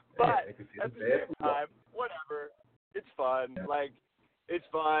 but at the same time, whatever. It's fun. Like, it's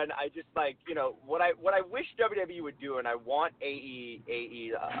fun. I just, like, you know, what I wish WWE would do, and I want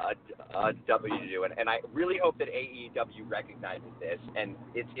AEW to do, and I really hope that AEW recognizes this, and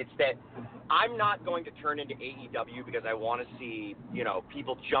it's that I'm not going to turn into AEW because I want to see, you know,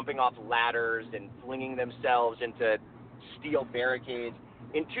 people jumping off ladders and flinging themselves into steel barricades.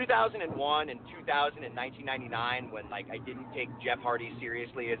 In 2001 and 1999, when, like, I didn't take Jeff Hardy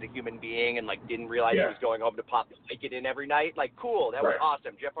seriously as a human being and, like, didn't realize he was going home to pop the Vicodin every night, like, cool, that was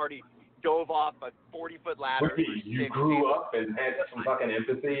awesome. Jeff Hardy dove off a 40-foot ladder. You grew up and had some fucking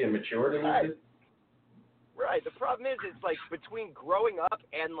empathy and maturity with it? Right. The problem is, it's like between growing up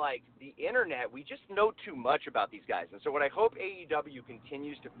and, like, the internet, we just know too much about these guys. And so what I hope AEW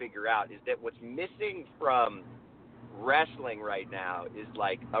continues to figure out is that what's missing from wrestling right now is,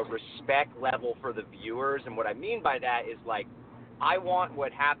 like, a respect level for the viewers. And what I mean by that is, like, I want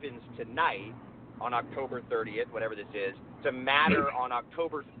what happens tonight on October 30th, whatever this is, to matter on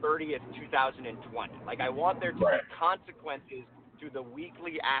October 30th, 2020. Like, I want there to be consequences to the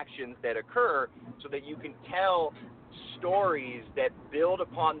weekly actions that occur so that you can tell stories that build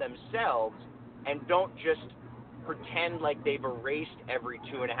upon themselves and don't just pretend like they've erased every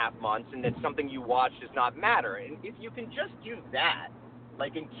 2.5 months and that something you watch does not matter. And if you can just do that,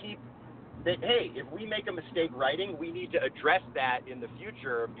 like, and keep that, hey, if we make a mistake writing, we need to address that in the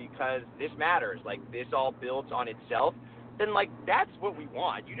future because this matters. Like, this all builds on itself. Then, like, that's what we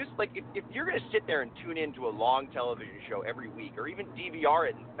want. You just, like, if you're going to sit there and tune into a long television show every week, or even DVR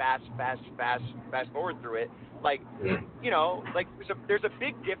it and fast forward through it, like, you know, like, there's a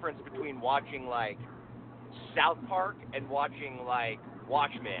big difference between watching, like, South Park and watching, like,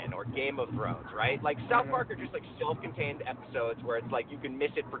 Watchmen or Game of Thrones, right? Like, South Park are just, like, self-contained episodes where it's like you can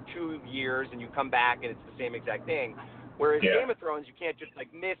miss it for 2 years and you come back and it's the same exact thing. Whereas Game of Thrones, you can't just,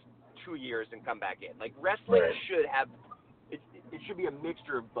 like, miss 2 years and come back in. Like, wrestling should have it should be a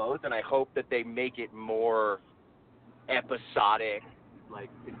mixture of both, and I hope that they make it more episodic, like,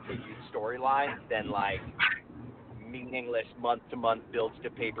 continued storyline than, like, meaningless month-to-month builds to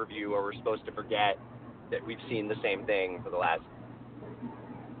pay-per-view where we're supposed to forget that we've seen the same thing for the last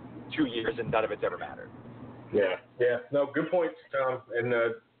 2 years and none of it's ever mattered. Yeah. No, good points, Tom. And,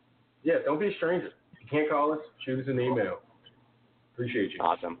 don't be a stranger. If you can't call us, shoot us an email. Appreciate you.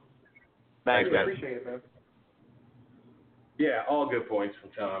 Awesome. Thanks, I man. appreciate it, man. Yeah, all good points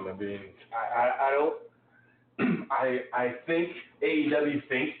from Tom. I mean, I don't. I think AEW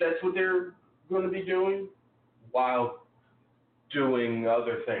thinks that's what they're going to be doing, while doing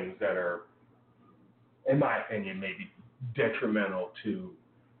other things that are, in my opinion, maybe detrimental to,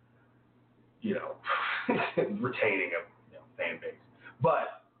 you know, retaining a fan base.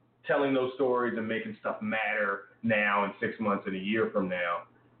 But telling those stories and making stuff matter now and 6 months and a year from now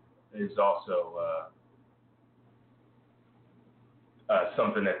is also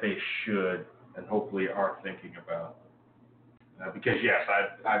something that they should and hopefully are thinking about. Because yes,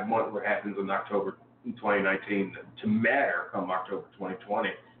 I want what happens in October 2019 to matter come October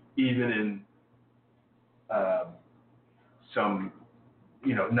 2020, even in some,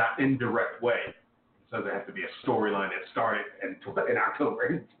 not indirect way. It doesn't have to be a storyline that started in October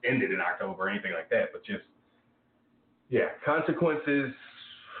and ended in October or anything like that, but just, consequences.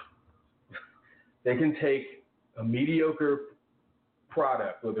 They can take a mediocre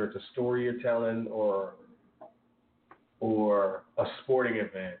product, whether it's a story you're telling or a sporting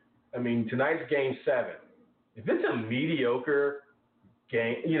event. I mean, tonight's Game 7. If it's a mediocre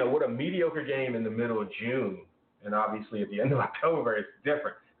game, what a mediocre game in the middle of June, and obviously at the end of October, it's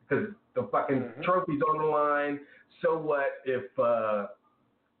different because the fucking trophy's on the line. So what if,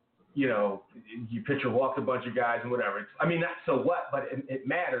 you pitcher walks a bunch of guys and whatever. Not so what, but it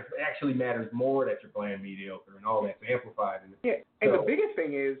matters. It actually matters more that you're playing mediocre and all that's amplified. And the biggest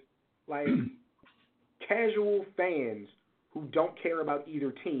thing is, like, casual fans who don't care about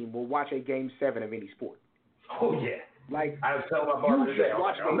either team will watch a Game 7 of any sport. Oh, yeah. Like, I was telling my partner today,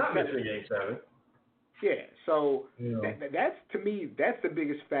 I'm not missing Game 7. Yeah, so that's, to me, that's the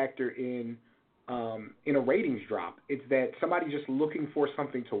biggest factor in a ratings drop. It's that somebody just looking for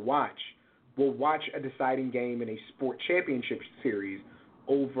something to watch will watch a deciding game in a sport championship series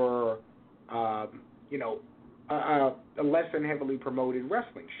over, a less than heavily promoted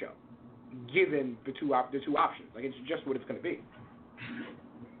wrestling show, given the two options. Like, it's just what it's going to be.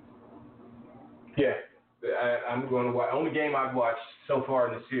 Yeah, I'm going to watch. Only game I've watched so far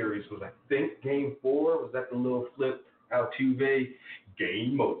in the series was, I think, Game 4. Was that the little flip Altuve?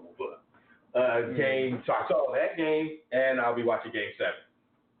 Game over. Game. So I saw that game, and I'll be watching Game 7.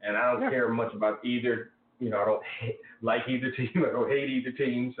 And I don't care much about either. I don't like either team. I don't hate either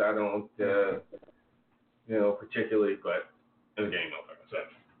team. So I don't, particularly. But it's a game over. So,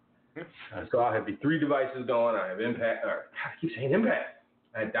 so I'll have the 3 devices going. I have Impact. Or I keep saying Impact.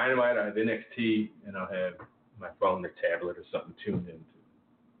 I have Dynamite. I have NXT, and I'll have my phone or tablet or something tuned into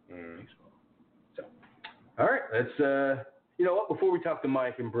baseball. So, all right. Let's. You know what? Before we talk to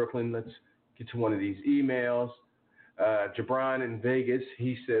Mike in Brooklyn, let's get to one of these emails. Jabron in Vegas,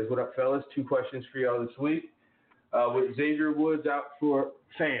 he says, "What up, fellas? 2 questions for y'all this week. With Xavier Woods out for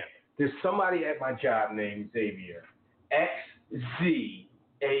fam, there's somebody at my job named Xavier,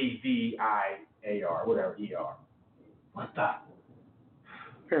 XZAVIAR, whatever ER. What the?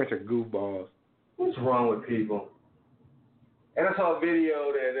 Parents are goofballs. What's wrong with people?" And I saw a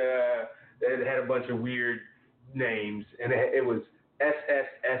video that had a bunch of weird names, and it was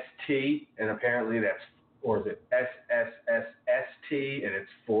SSST, and apparently that's, or is it SSSST, and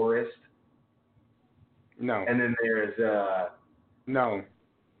it's Forest? No. And then there's No.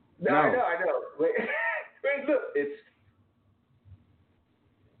 No, I know. Wait, look, it's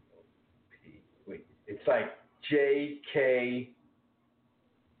it's like JKMN,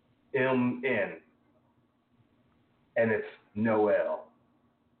 and it's Noel.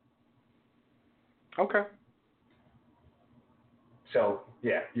 Okay. So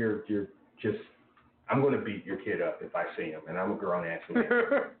yeah, you're just. I'm gonna beat your kid up if I see him, and I'm a grown ass man.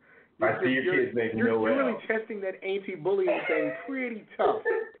 If I see your kids making Noel. You're really testing that anti-bullying thing pretty tough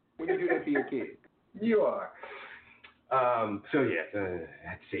when you do that to your kid. You are. So yeah,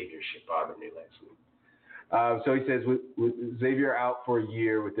 that Xavier shit bothered me last week. So he says, with Xavier out for a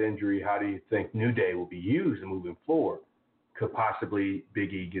year with injury, how do you think New Day will be used moving forward? Could possibly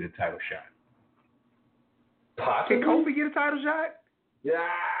Big E get a title shot? Possibly. Can Kofi get a title shot? Yeah.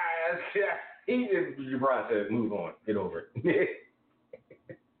 Jabron said, move on, get over it.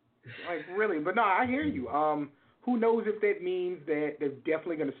 Like, really? But no, I hear you. Who knows if that means that they're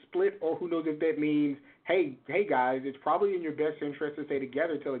definitely going to split, or who knows if that means, hey guys, it's probably in your best interest to stay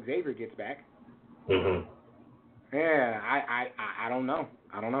together until Xavier gets back. Mm-hmm. Yeah, I don't know.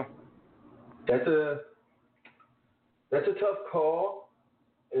 That's a tough call.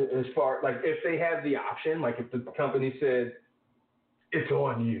 As far, like, if they have the option, like if the company said it's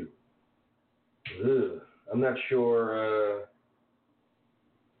on you. I'm not sure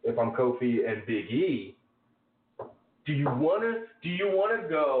if I'm Kofi and Big E. Do you wanna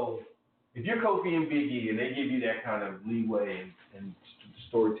go? If you're Kofi and Big E and they give you that kind of leeway and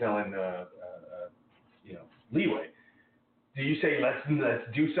storytelling, leeway, do you say let's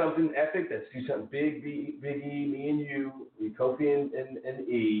do something epic? Let's do something big, Big E, me and you, Kofi and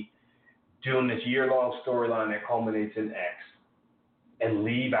E, doing this year-long storyline that culminates in X, and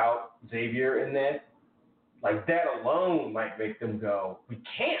leave out Xavier in that? Like, that alone might make them go, we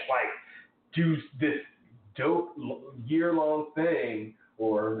can't, do this dope year-long thing,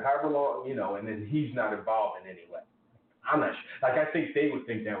 or however long, and then he's not involved in any way. I'm not sure. Like, I think they would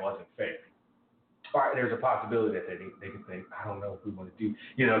think that wasn't fair. All right, there's a possibility that they could think, I don't know if we want to do,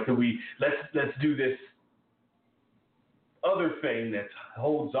 could we, let's do this other thing that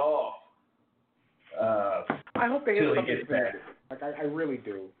holds off. I hope they have something gets back. Like, I really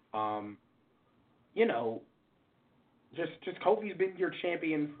do. Just Kofi's been your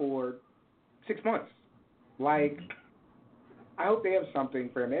champion for 6 months. Like, I hope they have something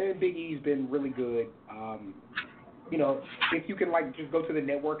for him. And Big E's been really good. If you can, like, just go to the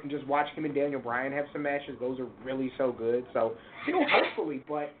network and just watch him and Daniel Bryan have some matches, those are really so good. So, hopefully,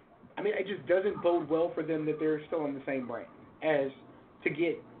 but, I mean, it just doesn't bode well for them that they're still on the same brand as to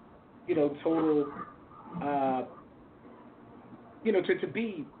get, total, to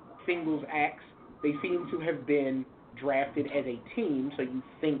be singles acts. They seem to have been drafted as a team, so you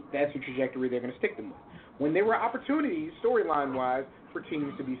think that's the trajectory they're going to stick them with. When there were opportunities, storyline-wise, for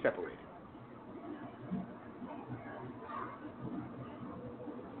teams to be separated.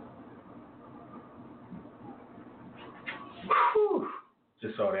 Whew.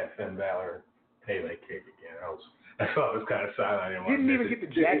 Just saw that Finn Balor Pele kick again. That's why I was kind of silent. Didn't even get the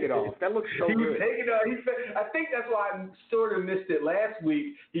jacket off. That looks so good. I think that's why I sort of missed it last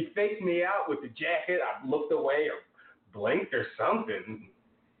week. He faked me out with the jacket. I looked away or blinked or something.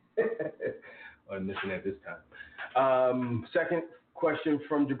 I'm missing that this time. Second question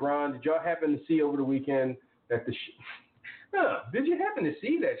from Jabron. Did y'all happen to see over the weekend that did you happen to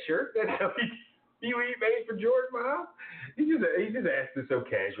see that shirt that he made for George Mahal? He just asked it so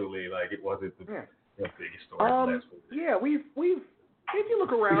casually, like it wasn't the biggest story last week. Yeah, we've if you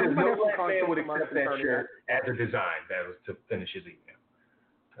look around, you might have some man would accept that shirt as a design. That was to finish his email.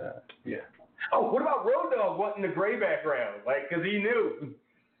 Yeah. Oh, what about Road Dogg wanting the gray background? Like, because he knew.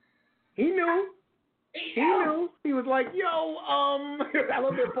 He knew. He was like, yo, I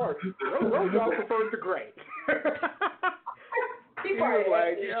love that part. Road Dogg prefers the gray. He was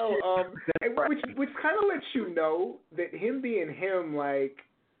like, yo, which kind of lets you know that him being him, like,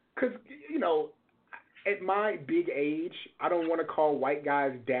 because, at my big age, I don't want to call white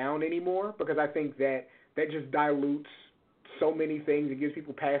guys down anymore because I think that just dilutes so many things and gives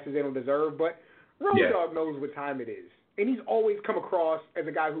people passes they don't deserve. But Road Dogg knows what time it is. And he's always come across as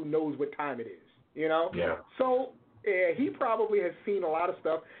a guy who knows what time it is, Yeah. So he probably has seen a lot of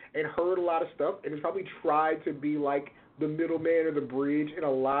stuff and heard a lot of stuff and has probably tried to be like the middleman or the bridge in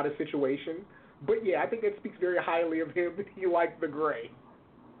a lot of situations. But, I think that speaks very highly of him that he liked the gray.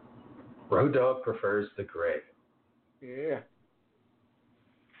 Road Dogg prefers the gray. Yeah.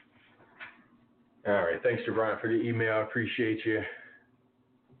 All right. Thanks to Brian for the email. I appreciate you.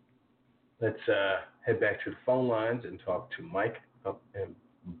 Let's head back to the phone lines and talk to Mike up in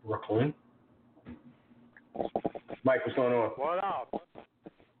Brooklyn. Mike, what's going on? What up?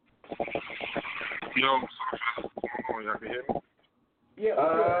 Yo, what's going on? Y'all can hear me? Yeah.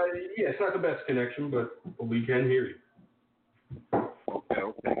 It's not the best connection, but we can hear you. Okay.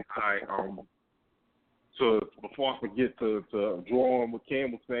 All right. So before I forget to draw on what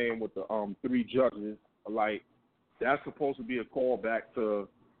Cam was saying with the 3 judges, like that's supposed to be a callback to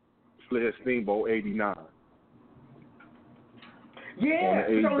Flair Steamboat '89. Yeah,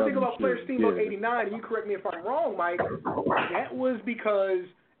 you know the thing about Flair Steamboat '89, and you correct me if I'm wrong, Mike. That was because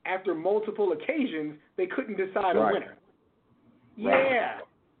after multiple occasions they couldn't decide a winner. Yeah.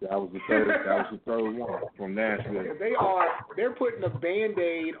 That was the third one from Nashville. They're putting a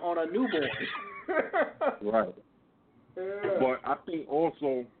Band-Aid on a newborn. Right. Yeah. But I think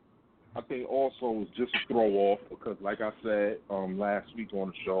also it was just a throw off because, like I said last week on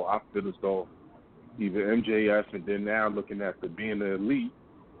the show, I feel as though either MJF and then now looking at being the elite,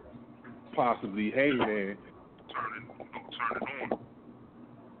 possibly Heyman turning on.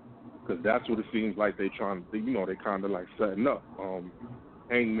 Because that's what it seems like they trying to, they kind of like setting up.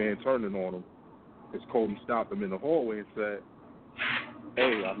 Hangman turning on him as Cody stopped him in the hallway and said,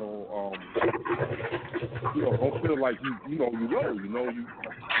 "Hey, I know, don't feel like you low. You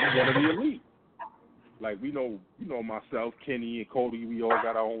one of the elite. Like we know, myself, Kenny, and Cody. We all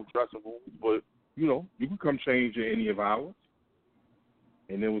got our own dressing rooms, but you can come change in any of ours."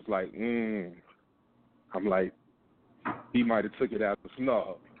 And it was like, I'm like, he might have took it as a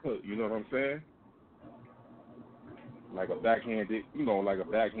snub. You know what I'm saying? Like a backhanded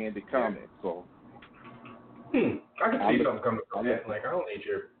comment. So I can see something coming from that. Like, I don't need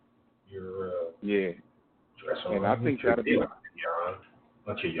your dressing room. And I think that'll be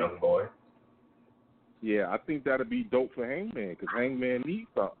not your young boy. Yeah, I think that'll be dope for Hangman because Hangman needs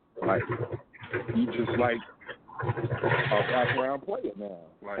something. Like he's just like a background player now.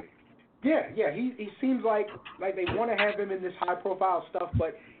 Like he seems like they want to have him in this high profile stuff,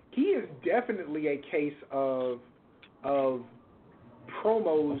 but he is definitely a case of of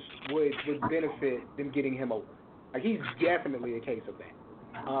promos would benefit them getting him over. Like, he's definitely a case of that.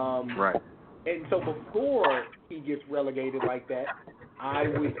 Right. And so before he gets relegated like that, I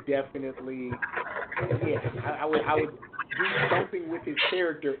would definitely, I would do something with his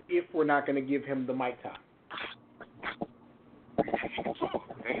character if we're not going to give him the mic time.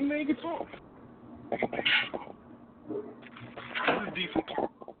 Ain't man can talk.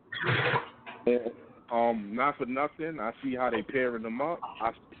 Not for nothing, I see how they pairing them up.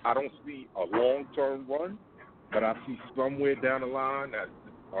 I don't see a long-term run, but I see somewhere down the line that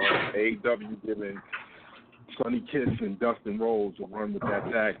AEW giving Sonny Kiss and Dustin Rhodes a run with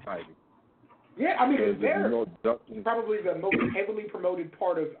that tag title. Yeah, I mean, they're Dustin, probably the most heavily promoted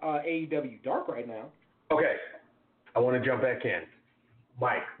part of AEW Dark right now. Okay, I want to jump back in.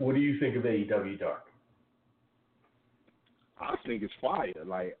 Mike, what do you think of AEW Dark? I think it's fire.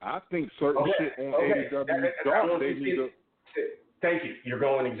 Like, I think certain shit on AEW Dark, they need to... Thank you. You're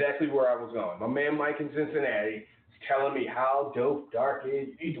going exactly where I was going. My man Mike in Cincinnati is telling me how dope Dark is.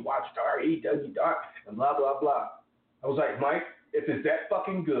 You need to watch Dark, AEW Dark, and blah, blah, blah. I was like, Mike, if it's that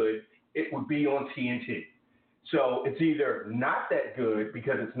fucking good, it would be on TNT. So it's either not that good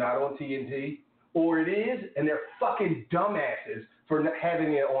because it's not on TNT, or it is, and they're fucking dumbasses for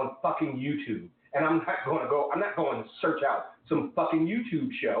having it on fucking YouTube. And I'm not going to search out some fucking YouTube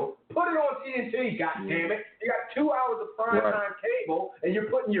show. Put it on TNT, goddammit. You got 2 hours of primetime cable, and you're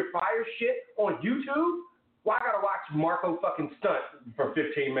putting your fire shit on YouTube? Well, I got to watch Marco fucking Stunt for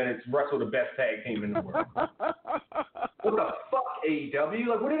 15 minutes wrestle the best tag team in the world. What the fuck, AEW?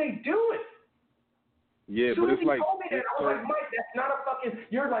 Like, what are they doing? Yeah, Soon but as it's he like... told me that, I was like, Mike, that's not a fucking...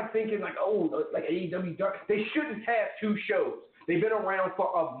 You're like thinking like, oh, like AEW Dark. They shouldn't have 2 shows. They've been around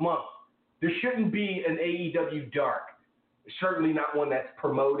for a month. There shouldn't be an AEW Dark. Certainly not one that's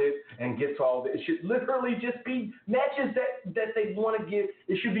promoted and gets all the... It should literally just be matches that they want to give.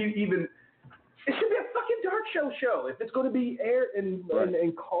 It should be even... It should be a fucking Dark show. If it's going to be aired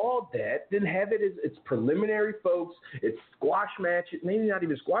and called that, then have it as it's preliminary, folks. It's squash matches. Maybe not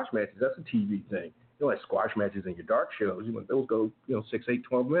even squash matches. That's a TV thing. You don't have squash matches in your Dark shows. You want those go 6, 8,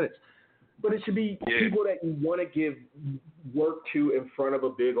 12 minutes. But it should be people that you want to give work to in front of a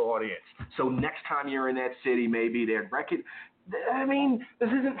big audience. So next time you're in that city, maybe they'd reckon. I mean, this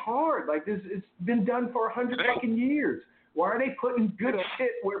isn't hard. Like, it's been done for 100 fucking years. Why are they putting good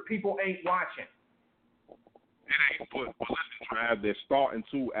shit where people ain't watching? It ain't, but listen, Trav, they're starting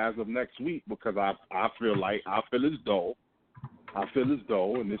to as of next week because I feel as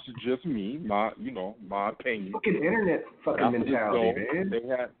though, and this is just me, my opinion. Fucking internet fucking mentality,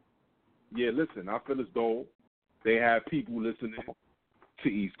 man. Listen, I feel as though they have people listening to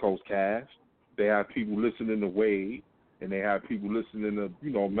East Coast Cast, they have people listening to Wade, and they have people listening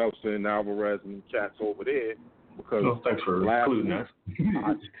to, Melson and Alvarez and the cats over there. Because thanks for including us.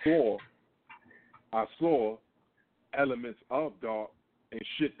 I saw elements of Dark and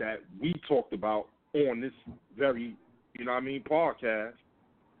shit that we talked about on this very, podcast.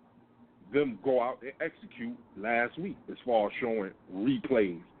 Them go out and execute last week as far as showing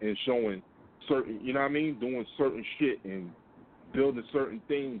replays and showing certain, doing certain shit and building certain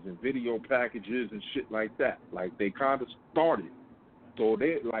things and video packages and shit like that. Like, they kind of started. So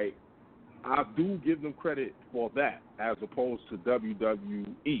they I do give them credit for that as opposed to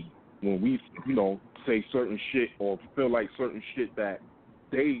WWE when we, say certain shit or feel like certain shit that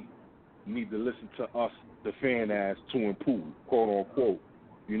they need to listen to us, the fan ass, to improve, quote unquote.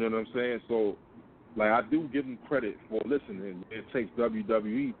 You know what I'm saying? So, I do give them credit for listening. It takes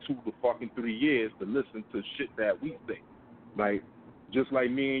WWE 2 to fucking 3 years to listen to shit that we think. Like, just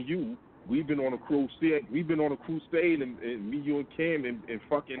like me and you, we've been on a crusade. And me, you, and Cam, and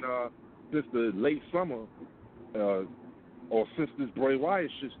fucking since the late summer, or since this Bray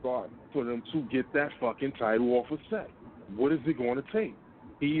Wyatt shit started, for them to get that fucking title off of Seth. What is it going to take?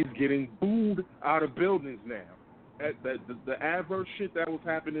 He is getting booed out of buildings now. The adverse shit that was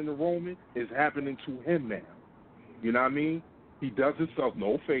happening to Roman is happening to him now. You know what I mean? He does himself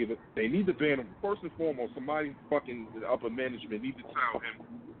no favor. They need to ban him. First and foremost, somebody fucking upper management need to tell him,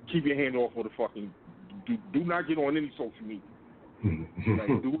 keep your hand off of the fucking, do not get on any social media.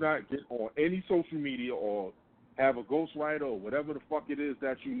 Do not get on any social media or have a ghostwriter or whatever the fuck it is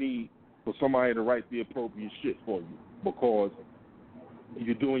that you need for somebody to write the appropriate shit for you, because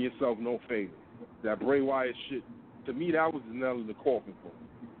you're doing yourself no favor. That Bray Wyatt shit, to me, that was the nail in the coffin for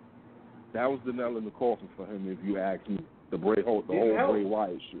him. That was the nail in the coffin for him, if you ask me. The whole Bray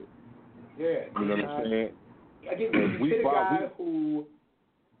Wyatt shit. Yeah. You know what I'm saying? Again, you hit a guy who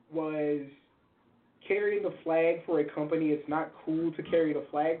was carrying the flag for a company it's not cool to carry the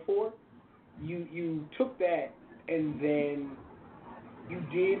flag for. You took that and then you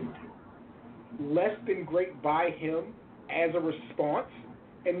did less than great by him as a response,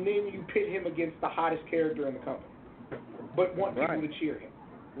 and then you pit him against the hottest character in the company, but want people to cheer him.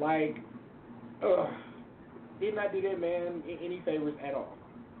 Like, did not do that man any favors at all.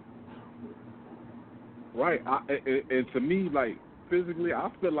 Right. And to me, like, physically, I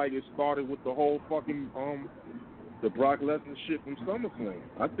feel like it started with the whole fucking the Brock Lesnar shit from SummerSlam.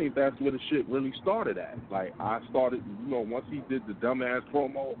 I think that's where the shit really started at. Like, I started, once he did the dumbass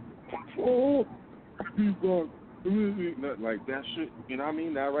promo, like that shit, you know what I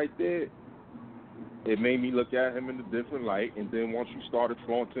mean? That right there, it made me look at him in a different light. And then once you started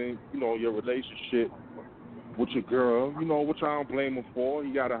flaunting, your relationship with your girl, which I don't blame him for.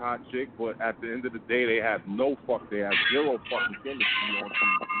 He got a hot chick, but at the end of the day, they have zero fucking chemistry on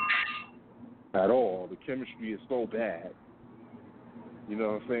TV at all. The chemistry is so bad. You know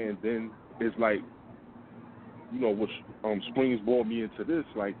what I'm saying? Then it's like, which Springs brought me into this,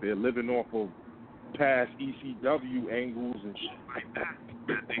 like they're living off of past ECW angles and shit like that.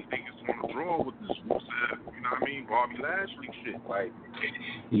 They think it's on the draw with this Rusev, you know what I mean, Bobby Lashley shit. Like,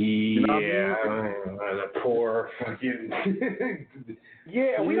 you know what I mean? The poor fucking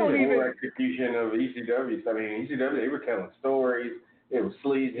we don't even execution of ECW. I mean, ECW, they were telling stories. It was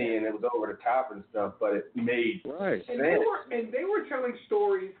sleazy and it was over the top and stuff, but it made sense. And they were telling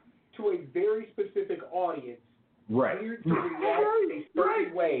stories to a very specific audience. Right. Geared to react in a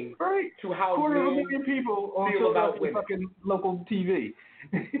certain way to how $250,000 people feel about fucking local TV.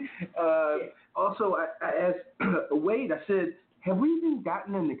 Also, I asked Wade, I said, have we even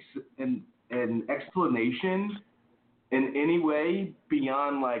gotten an explanation in any way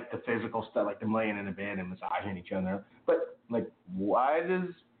beyond, like, the physical stuff, like them laying in the bed and massaging each other? But, like, why does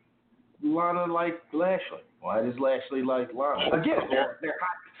Lana like Lashley? Why does Lashley like Lana? Again,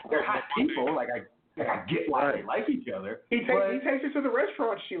 they're hot people. Like, I get why they like each other. He takes her to the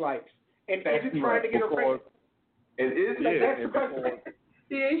restaurant she likes, and isn't trying to get her pregnant. It is. That's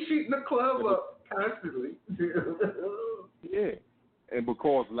he ain't shooting the club up constantly. Yeah, and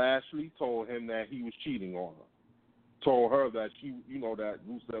because Lashley told him that he was cheating on her, told her that that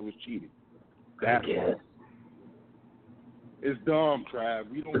Rusev was cheating. That's why. It's dumb, Trav.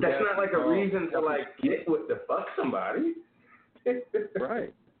 But that's not like a reason to like get with the fuck somebody.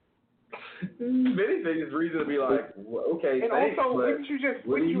 Right. Many things reason to be like, okay, and thanks, also, but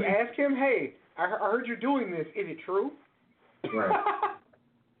wouldn't you ask him, hey, I heard you're doing this. Is it true? Right.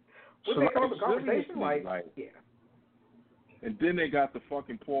 Wouldn't they come up with a conversation like, yeah. And then they got the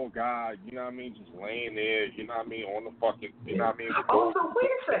fucking poor guy, you know what I mean, just laying there, you know what I mean, on the fucking, you know what I mean. Also, wait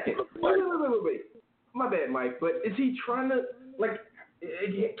a second. Wait. My bad, Mike, but is he trying to, like,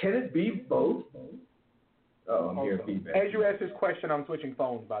 can it be both? Oh, I'm hearing feedback. As you ask this question, I'm switching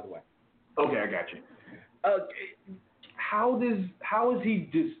phones, by the way. Okay, I got you. How is he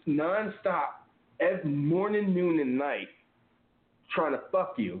just nonstop, every morning, noon, and night trying to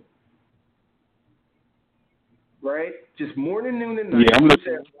fuck you? Right? Just morning, noon, and night. Yeah,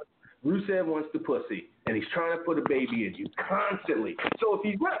 Rusev wants the pussy, and he's trying to put a baby in you constantly. So if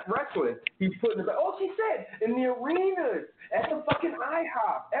he's not wrestling, he's putting it back. Oh, she said, in the arenas, at the fucking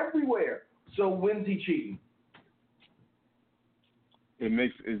IHOP, everywhere. So when's he cheating? It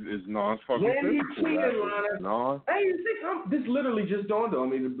makes is non-fucking when he's physical. cheating, Lana. Hey, this literally just dawned on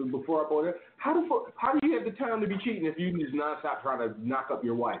me before I bought it. How do you have the time to be cheating if you just nonstop trying to knock up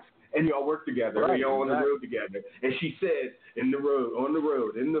your wife? And y'all work together, and y'all on the road together. And she said, on the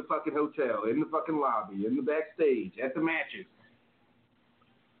road, in the fucking hotel, in the fucking lobby, in the backstage, at the matches.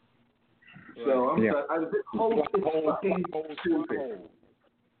 Right. So this whole fucking stupid.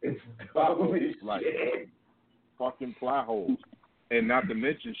 It's totally shit. Fucking plot holes. And not to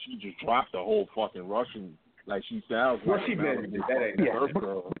mention, she just dropped the whole fucking Russian. Like, she sounds like she meant that ain't her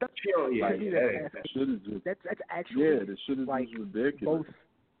girl. That's actually the shit is like ridiculous.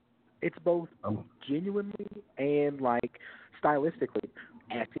 It's both genuinely and like stylistically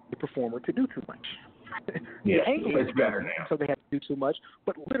asking the performer to do too much. Yeah, it's better now. So they have to do too much.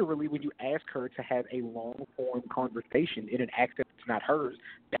 But literally, when you ask her to have a long form conversation in an accent that's not hers,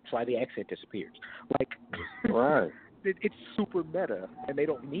 that's why the accent disappears. Like, right. It's super meta, and they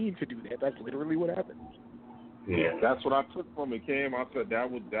don't mean to do that. That's literally what happens. Yeah, that's what I took from it, Cam. I said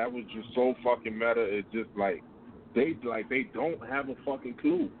that was just so fucking meta. It's just like they don't have a fucking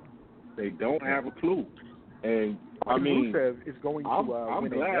clue. They don't have a clue. And I mean, Rusev is going to I'm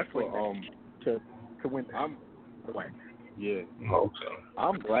win glad a wrestling match to win that.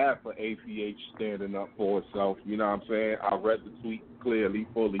 I'm glad for ACH standing up for itself. You know what I'm saying? I read the tweet clearly,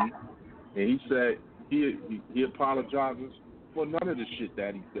 fully, and he said he apologizes for none of the shit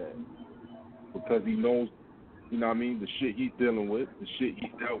that he said because he knows You know what I mean? The shit he's dealing with, the shit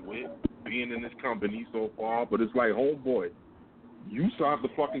he's dealt with, being in this company so far. But it's like, homeboy, you signed the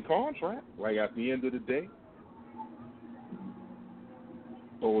fucking contract, like, at the end of the day.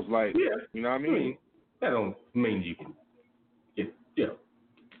 So it's like, you know what I mean? That don't mean you can get,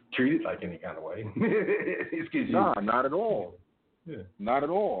 treated like any kind of way. Nah, not at all. Yeah. Not at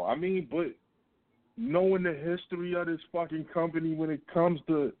all. I mean, but knowing the history of this fucking company when it comes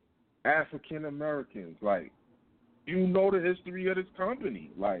to African Americans, like, you know the history of this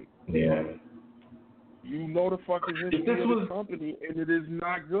company. Like, yeah. You know the fucking history of this company, and it is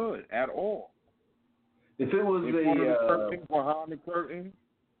not good at all. If it was behind the curtain.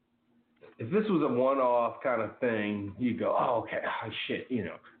 If this was a one-off kind of thing, you go, oh, okay, shit,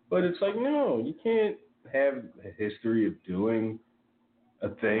 But it's like, no, you can't have a history of doing a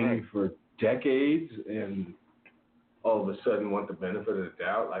thing for decades and all of a sudden want the benefit of the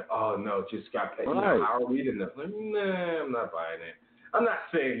doubt. Like, oh, no, it just got paid. Right. How are we to know? Like, nah, I'm not buying it. I'm not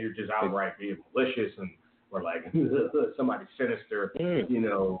saying you're just outright being malicious or like somebody sinister,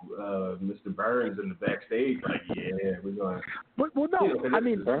 Mr. Burns in the backstage, like, yeah, we're going to. Well, no, I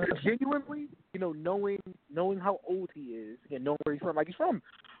mean, genuinely, knowing how old he is and knowing where he's from, like he's from,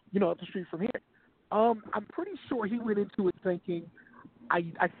 up the street from here. I'm pretty sure he went into it thinking,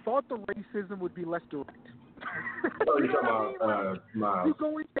 I thought the racism would be less direct. Oh, you're talking about Miles. You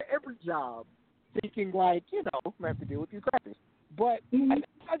go into every job thinking like, I have to deal with these crackers. But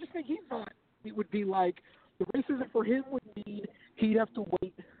I just think he thought it would be like, the racism for him would mean he'd have to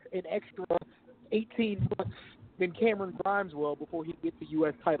wait an extra 18 months than Cameron Grimes will before he gets the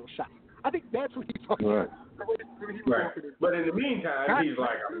U.S. title shot. I think that's what he thought. Right. Right. But in the meantime, he's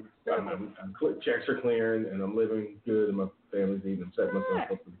like, I'm checks are clearing and I'm living good and my family's eating. I'm setting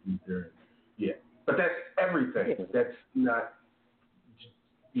myself up for the future. Yeah. But that's everything. Yeah. That's not.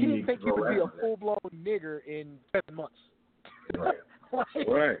 He didn't think you would be a full-blown nigger in 7 months. Right.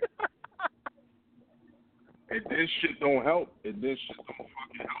 Right. And this shit don't help. And this shit don't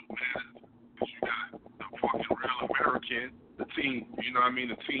fucking help, man. Because you got the fucking real American, the team,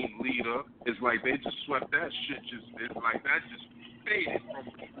 the team leader. It's like they just swept that shit. It's like that just faded from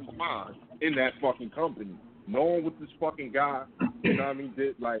people's mind in that fucking company. Knowing what this fucking guy,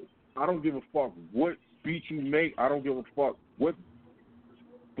 did. Like, I don't give a fuck what speech you make. I don't give a fuck what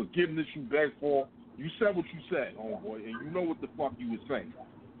forgiveness you beg for. You said what you said, homeboy, and you know what the fuck you was saying.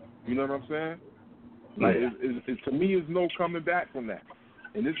 You know what I'm saying? Like, to me, there's no coming back from that.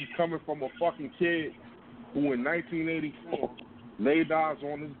 And this is coming from a fucking kid who in 1984 laid eyes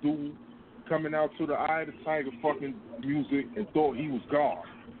on this dude coming out to the Eye of the Tiger fucking music and thought he was God.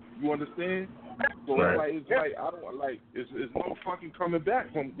 You understand? So it's no fucking coming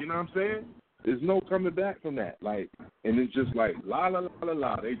back from, you know what I'm saying? There's no coming back from that. Like, and it's just like, la, la, la, la,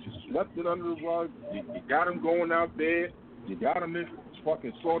 la. They just swept it under the rug. You got him going out there. You got him in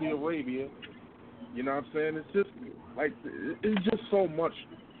fucking Saudi Arabia. You know what I'm saying? It's just, like, it's just so much,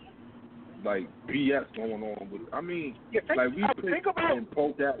 like, BS going on with it. I mean, like, we think about and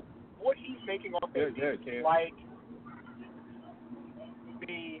poke at what he's making off that like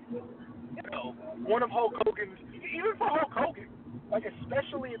one of Hulk Hogan's, even for Hulk Hogan, like,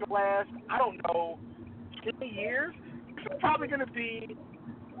 especially in the last, 20 years, it's probably going to be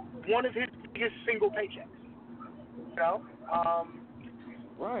one of his biggest single paychecks.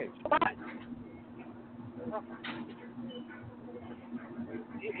 Right. But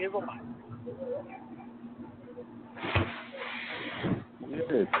it is a lot. Yeah,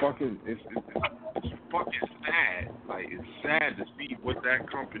 it's fucking sad. Like, it's sad to see what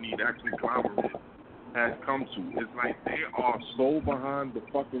that company, that conglomerate, has come to. It's like they are so behind the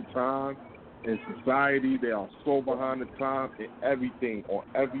fucking time in society. They are so behind the time in everything, on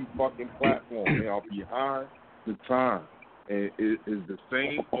every fucking platform. They are behind the time. And it is the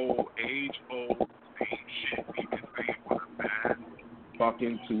same old, age-old, same shit we've been saying for the past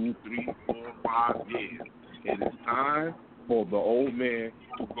fucking 2, 3, 4, 5 years. It is time for the old man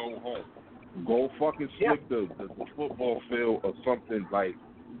to go home. Go fucking slick the football field or something, like,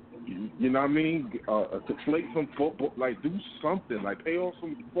 you know what I mean? To play some football, like, do something. Like, pay off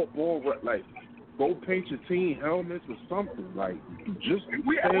some football, like, go paint your team helmets or something. Like, just stay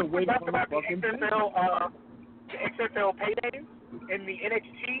away from the fucking the XFL paydays and the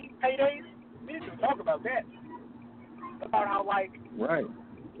NXT paydays. We need to talk about that. About how, like,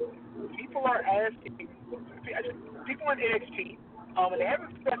 people are asking, people in NXT, and they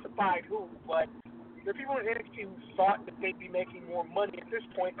haven't specified who, but there are people in NXT who thought that they'd be making more money at this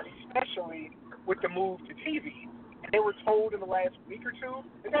point, especially with the move to TV. And they were told in the last week or two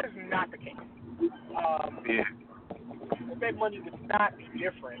that is not the case. That money would not be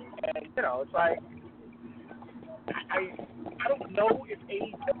different. And, it's like, I don't know if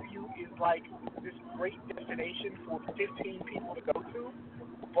AEW is like this great destination for 15 people to go to,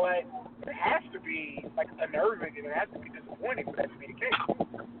 but it has to be like unnerving and it has to be disappointing for that to be the case.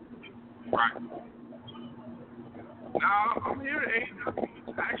 Right. Now, I'm here at AEW.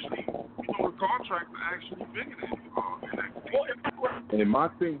 Actually, the contracts are actually bigger than NXT. And my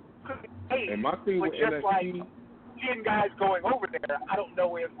thing with just NXT, like 10 guys going over there, I don't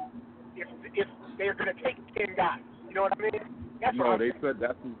know if they're going to take 10 guys. You know what I mean? They said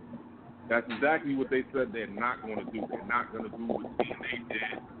that's exactly what they said they're not going to do. They're not going to do what TNA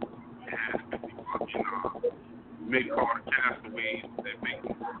did and fucking make Carter Castaways and make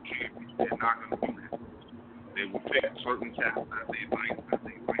them world champions. They're not going to do that. They will pick certain cats that they like. I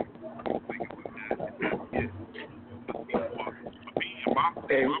don't think it was that.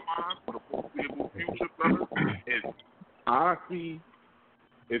 In my mind, for the foreseeable future, brother,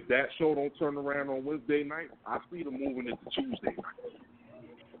 if that show don't turn around on Wednesday night, I see them moving into Tuesday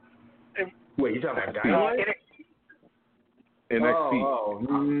night. Wait, you talking about Dynamite? NXT.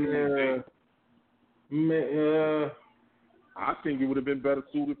 Yeah. I think it would have been better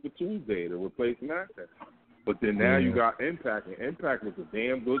suited for Tuesday to replace NASDAQ. But then now you got Impact, and Impact was a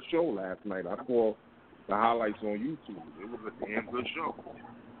damn good show last night. I saw the highlights on YouTube. It was a damn good show.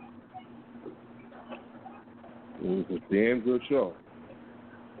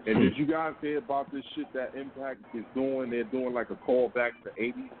 And did you guys hear about this shit that Impact is doing? They're doing like a callback to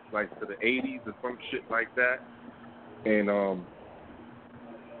 80s, like to the 80s or some shit like that. And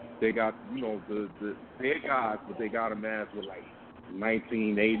they got, their guys, but they got them as with like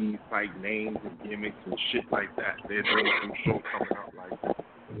 1980s type names and gimmicks and shit like that. They're doing some show coming out like that.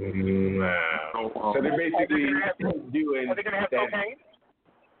 So they're basically doing. Are they going to have cocaine?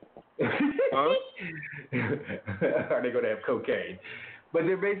 Huh? Are they going to have cocaine? But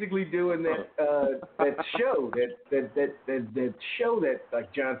they're basically doing that show that show that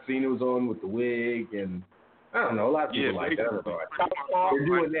like John Cena was on with the wig, and I don't know, a lot of people like that. They're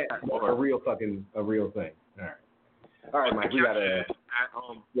doing that a real thing. All right, Mike, we gotta.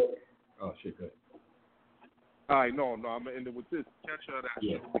 Oh shit, go ahead. All right, no, I'm gonna end it with this. The catcher of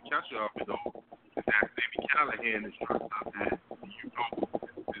it though is that Sami Callihan is trying to stop that.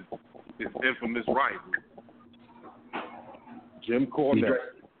 His infamous rival, Jim Cornette.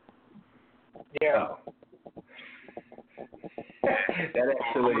 Yeah. That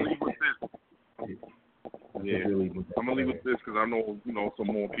actually. I'm gonna leave with this because I know some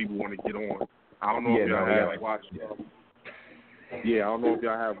more people want to get on. I don't know if y'all have watched. I don't know if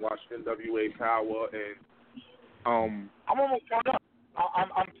y'all have watched NWA Power and. I'm almost caught up.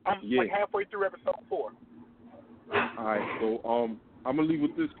 I'm like halfway through episode 4. All right, so I'm gonna leave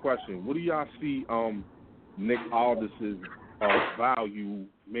with this question: what do y'all see Nick Aldis's value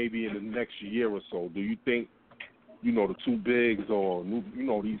maybe in the next year or so? Do you think the two bigs or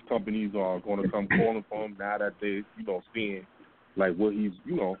these companies are going to come calling for him now that they seeing like what he's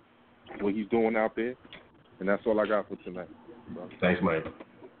doing out there? And that's all I got for tonight. So. Thanks, Mike.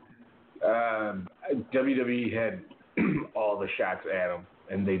 WWE had all the shots at him,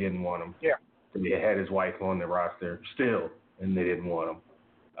 and they didn't want him. Yeah. They had his wife on the roster still, and they didn't want him.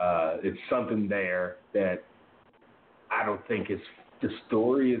 It's something there that I don't think the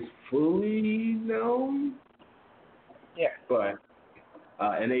story is fully known. Yeah. But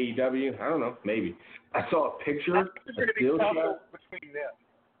in AEW, I don't know, maybe. I saw a picture. I think there's going to be crossover between them.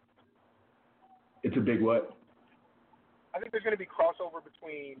 It's a big what? I think there's going to be crossover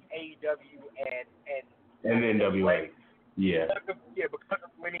between AEW and NWA. Yeah. Because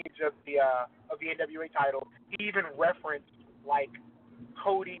of lineage of the NWA title, he even referenced like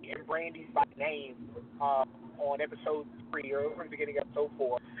Cody and Brandy by name on episode 3 or from the beginning of episode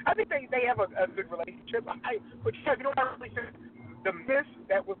 4. I think they have a good relationship. But you know what I really think? The myth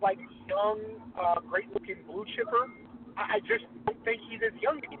that was like young, great looking blue chipper, I just don't think he's as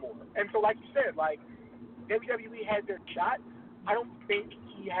young anymore. And so, like you said, like WWE had their shot. I don't think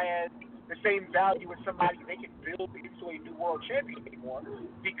he has the same value as somebody they can build into a new world champion anymore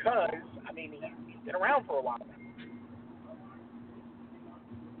because, I mean, he's been around for a while now.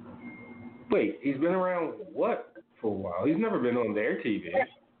 Wait, he's been around what for a while? He's never been on their TV.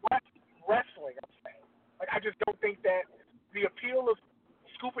 Wrestling, I'm saying. Like, I just don't think that the appeal of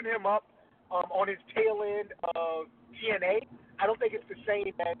scooping him up on his tail end of TNA, I don't think it's the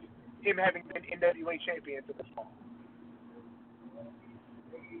same as him having been NWA champion to this point.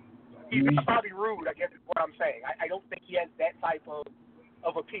 He's not Bobby Roode, I guess is what I'm saying. I don't think he has that type of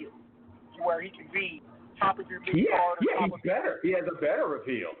appeal to where he can be top of your mid-card. Yeah, he's better. He has a better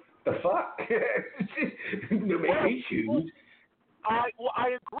appeal. The fuck? To make me choose. I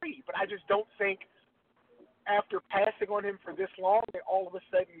agree, but I just don't think after passing on him for this long, they all of a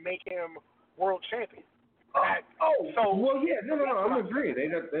sudden make him world champion. I'm agreeing.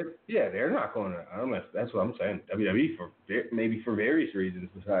 They're not going to. Unless that's what I'm saying. WWE maybe for various reasons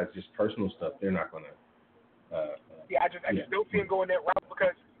besides just personal stuff, they're not going to. I just don't see him going that route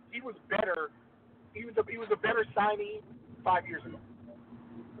because he was better. He was a better signee 5 years ago.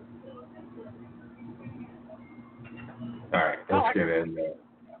 All right, let's get in.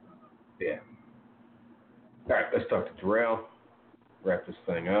 Yeah. All right, let's talk to Darrell. Wrap this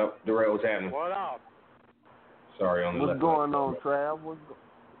thing up. Darrell, what's happening? What up? Sorry, on the What's going on, Trav?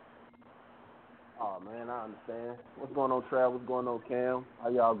 Oh, man, I understand. What's going on, Trav? What's going on, Cam? How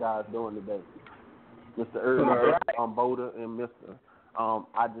y'all guys doing today? Mr. Irvin, Boda, and Mr.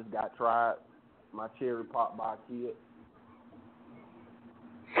 I just got tried. My cherry popped by a kid.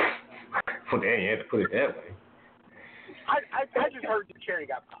 Well, damn, you had to put it that way. I just heard the cherry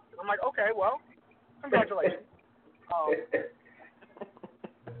got popped. I'm like, okay, well, congratulations.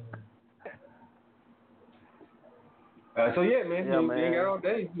 So yeah, man, yeah, you ain't got all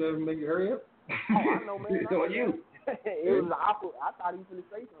day. Make it hurry up. Oh, I know, man. It's on you. It was awkward. I thought he was going to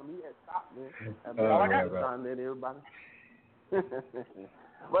say something. He had stopped, man. I got trying to let everybody.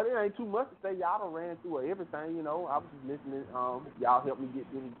 But it ain't too much to say. Y'all done ran through everything, you know. I was just listening. Y'all helped me get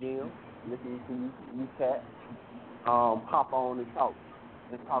to the gym, listening to you cats. Hop on and talk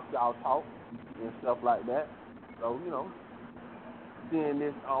y'all talk and stuff like that. So, you know, seeing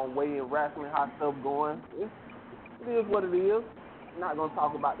this way in wrestling, how stuff going, it is what it is. I'm not going to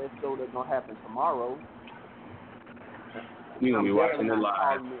talk about that show that's going to happen tomorrow. You're going to be watching it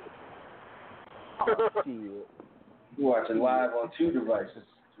live. Oh, shit. You're watching live on 2 devices.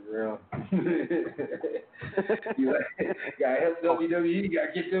 Real. You gotta help WWE, you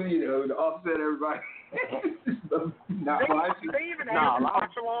gotta get them, you know, to offset everybody. Not do they even have a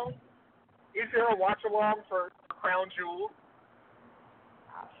watch along? Is there a watch along for Crown Jewel?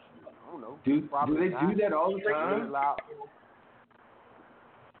 I don't know. Do they do that all the time?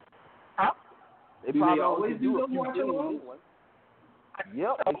 Huh? They do probably they always do a those few watch things alongs? anyway.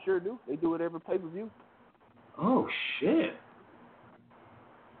 Yep, they sure do. They do it every pay-per-view. Oh shit!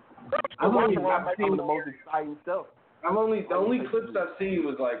 I've seen the most exciting stuff. The only clips I've seen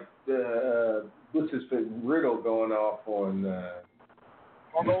was like the what's his face, Riddle going off on.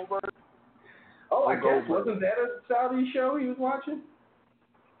 Goldberg. Oh, I guess wasn't that a Saudi show he was watching?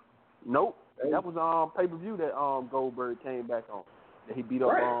 Nope, that was pay-per-view that Goldberg came back on. That he beat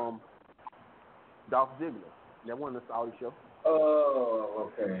up Dolph Ziggler. That wasn't a Saudi show.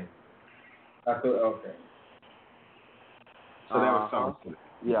 Oh, okay. I thought okay. So that was something.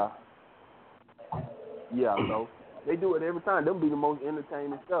 Yeah. Yeah, so they do it every time. Them be the most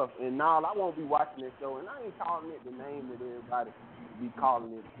entertaining stuff. And now I won't be watching that show, and I ain't calling it the name that everybody be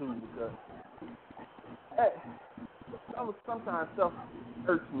calling it too, because sometimes stuff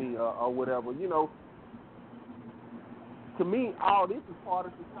hurts me or whatever. You know, to me, all this is part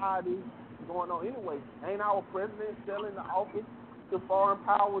of society going on anyway. Ain't our president selling the office to foreign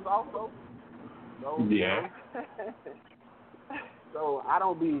powers also? So, yeah. So I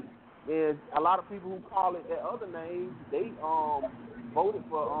don't be. There's a lot of people who call it that other name. They voted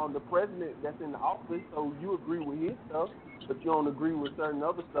for the president that's in the office, so you agree with his stuff, but you don't agree with certain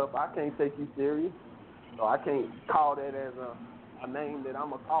other stuff. I can't take you serious, so I can't call that as a name that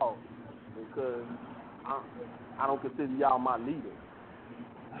I'm gonna call because I don't consider y'all my leaders,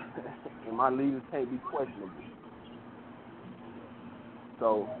 and my leaders can't be questionable.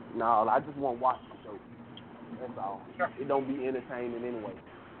 So no, I just want to watch the show. That's all. It don't be entertaining anyway.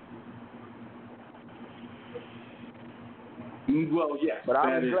 Well, yes, but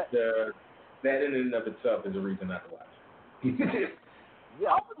that in and of itself is a reason not to watch. Yeah,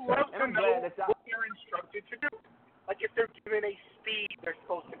 I would love to I'm know glad that what they're instructed to do. Like if they're given a speed they're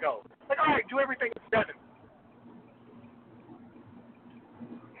supposed to go. Like, all right, do everything at 7.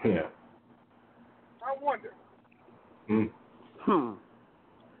 Yeah. I wonder.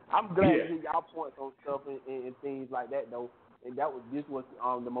 I'm glad to hear y'all points on stuff and things like that though. And this was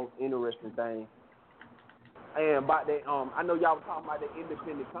the most interesting thing. And about that, I know y'all were talking about the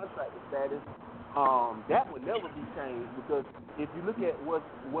independent contractor status. That would never be changed because if you look at what's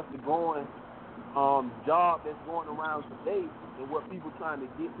the going job that's going around today, and what people trying to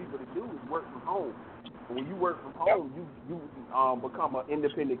get people to do is work from home. And when you work from home, you become an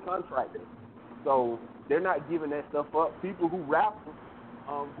independent contractor. So they're not giving that stuff up. People who raffle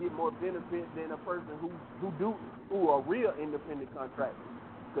get more benefits than a person who are real independent contractors.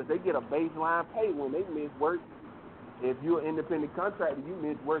 Because they get a baseline pay when they miss work. If you're an independent contractor, you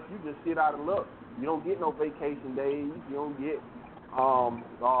miss work, you just sit out of luck. You don't get no vacation days. You don't get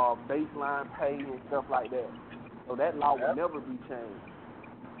baseline pay and stuff like that. So that law will never be changed.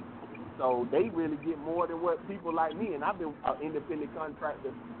 So they really get more than what people like me, and I've been an independent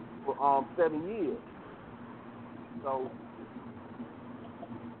contractor for 7 years. So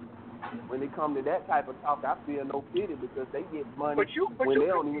when it comes to that type of talk, I feel no pity because they get money when they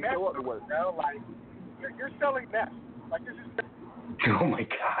don't even show up to work. Like you're selling meth. Like this is. Oh my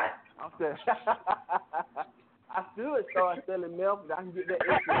God. I'm saying, I should start selling milk. I can get that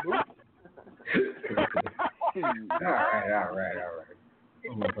extra boost. All right.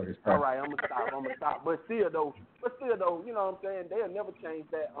 All right, I'm gonna stop. But still though, you know what I'm saying? They'll never change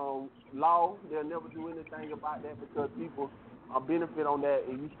that law. They'll never do anything about that because people benefit on that,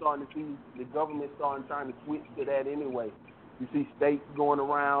 and you starting to see the government trying to switch to that anyway. You see states going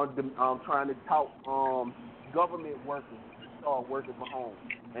around trying to talk government workers start working from home,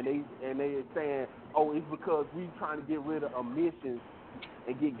 and they are saying, oh, it's because we trying to get rid of emissions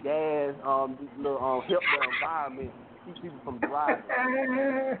and get gas, help the environment, keep people from driving.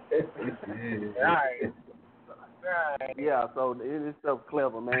 Right. Yeah, so it is stuff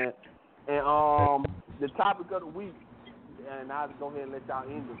clever, man. And the topic of the week, and I'll go ahead and let y'all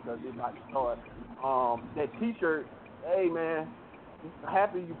end it because it's about to start. That T-shirt, hey man,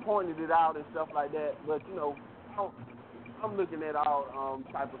 happy you pointed it out and stuff like that. But you know, I'm looking at all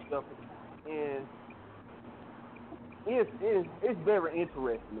type of stuff, and it's very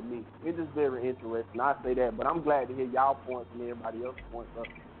interesting to me. It is very interesting. I say that, but I'm glad to hear y'all points and everybody else's points of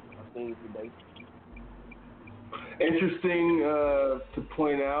things today. Interesting to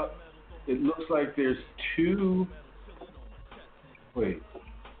point out. It looks like there's two. Wait.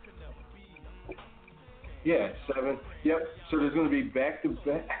 Yeah, 7. Yep. So there's going to be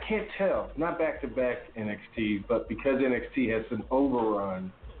back-to-back. I can't tell. Not back-to-back NXT, but because NXT has an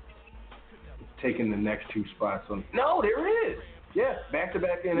overrun, it's taking the next 2 spots on. No, there is. Yeah,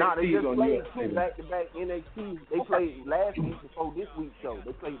 back-to-back NXT no, they just on played USA. 2 back-to-back NXT. They played last week before this week's show.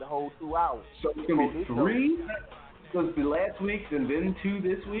 They played the whole 2 hours. So it's going to be 3? So it's the last week's and then 2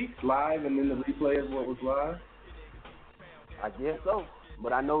 this week, live, and then the replay of what was live? I guess so.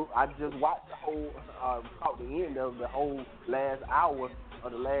 But I know I just watched the whole, caught the end of the whole last hour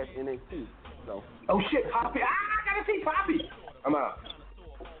of the last NXT. So. Oh shit, Poppy! I gotta see Poppy. I'm out.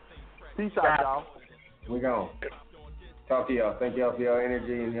 Peace out, y'all. We gone. Talk to y'all. Thank y'all for y'all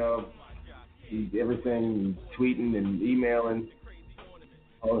energy and y'all everything, tweeting and emailing,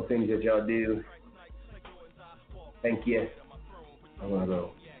 all the things that y'all do. Thank you. I'm gonna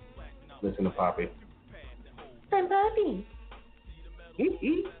go listen to Poppy. I'm Poppy.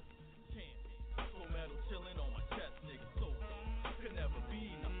 Eat.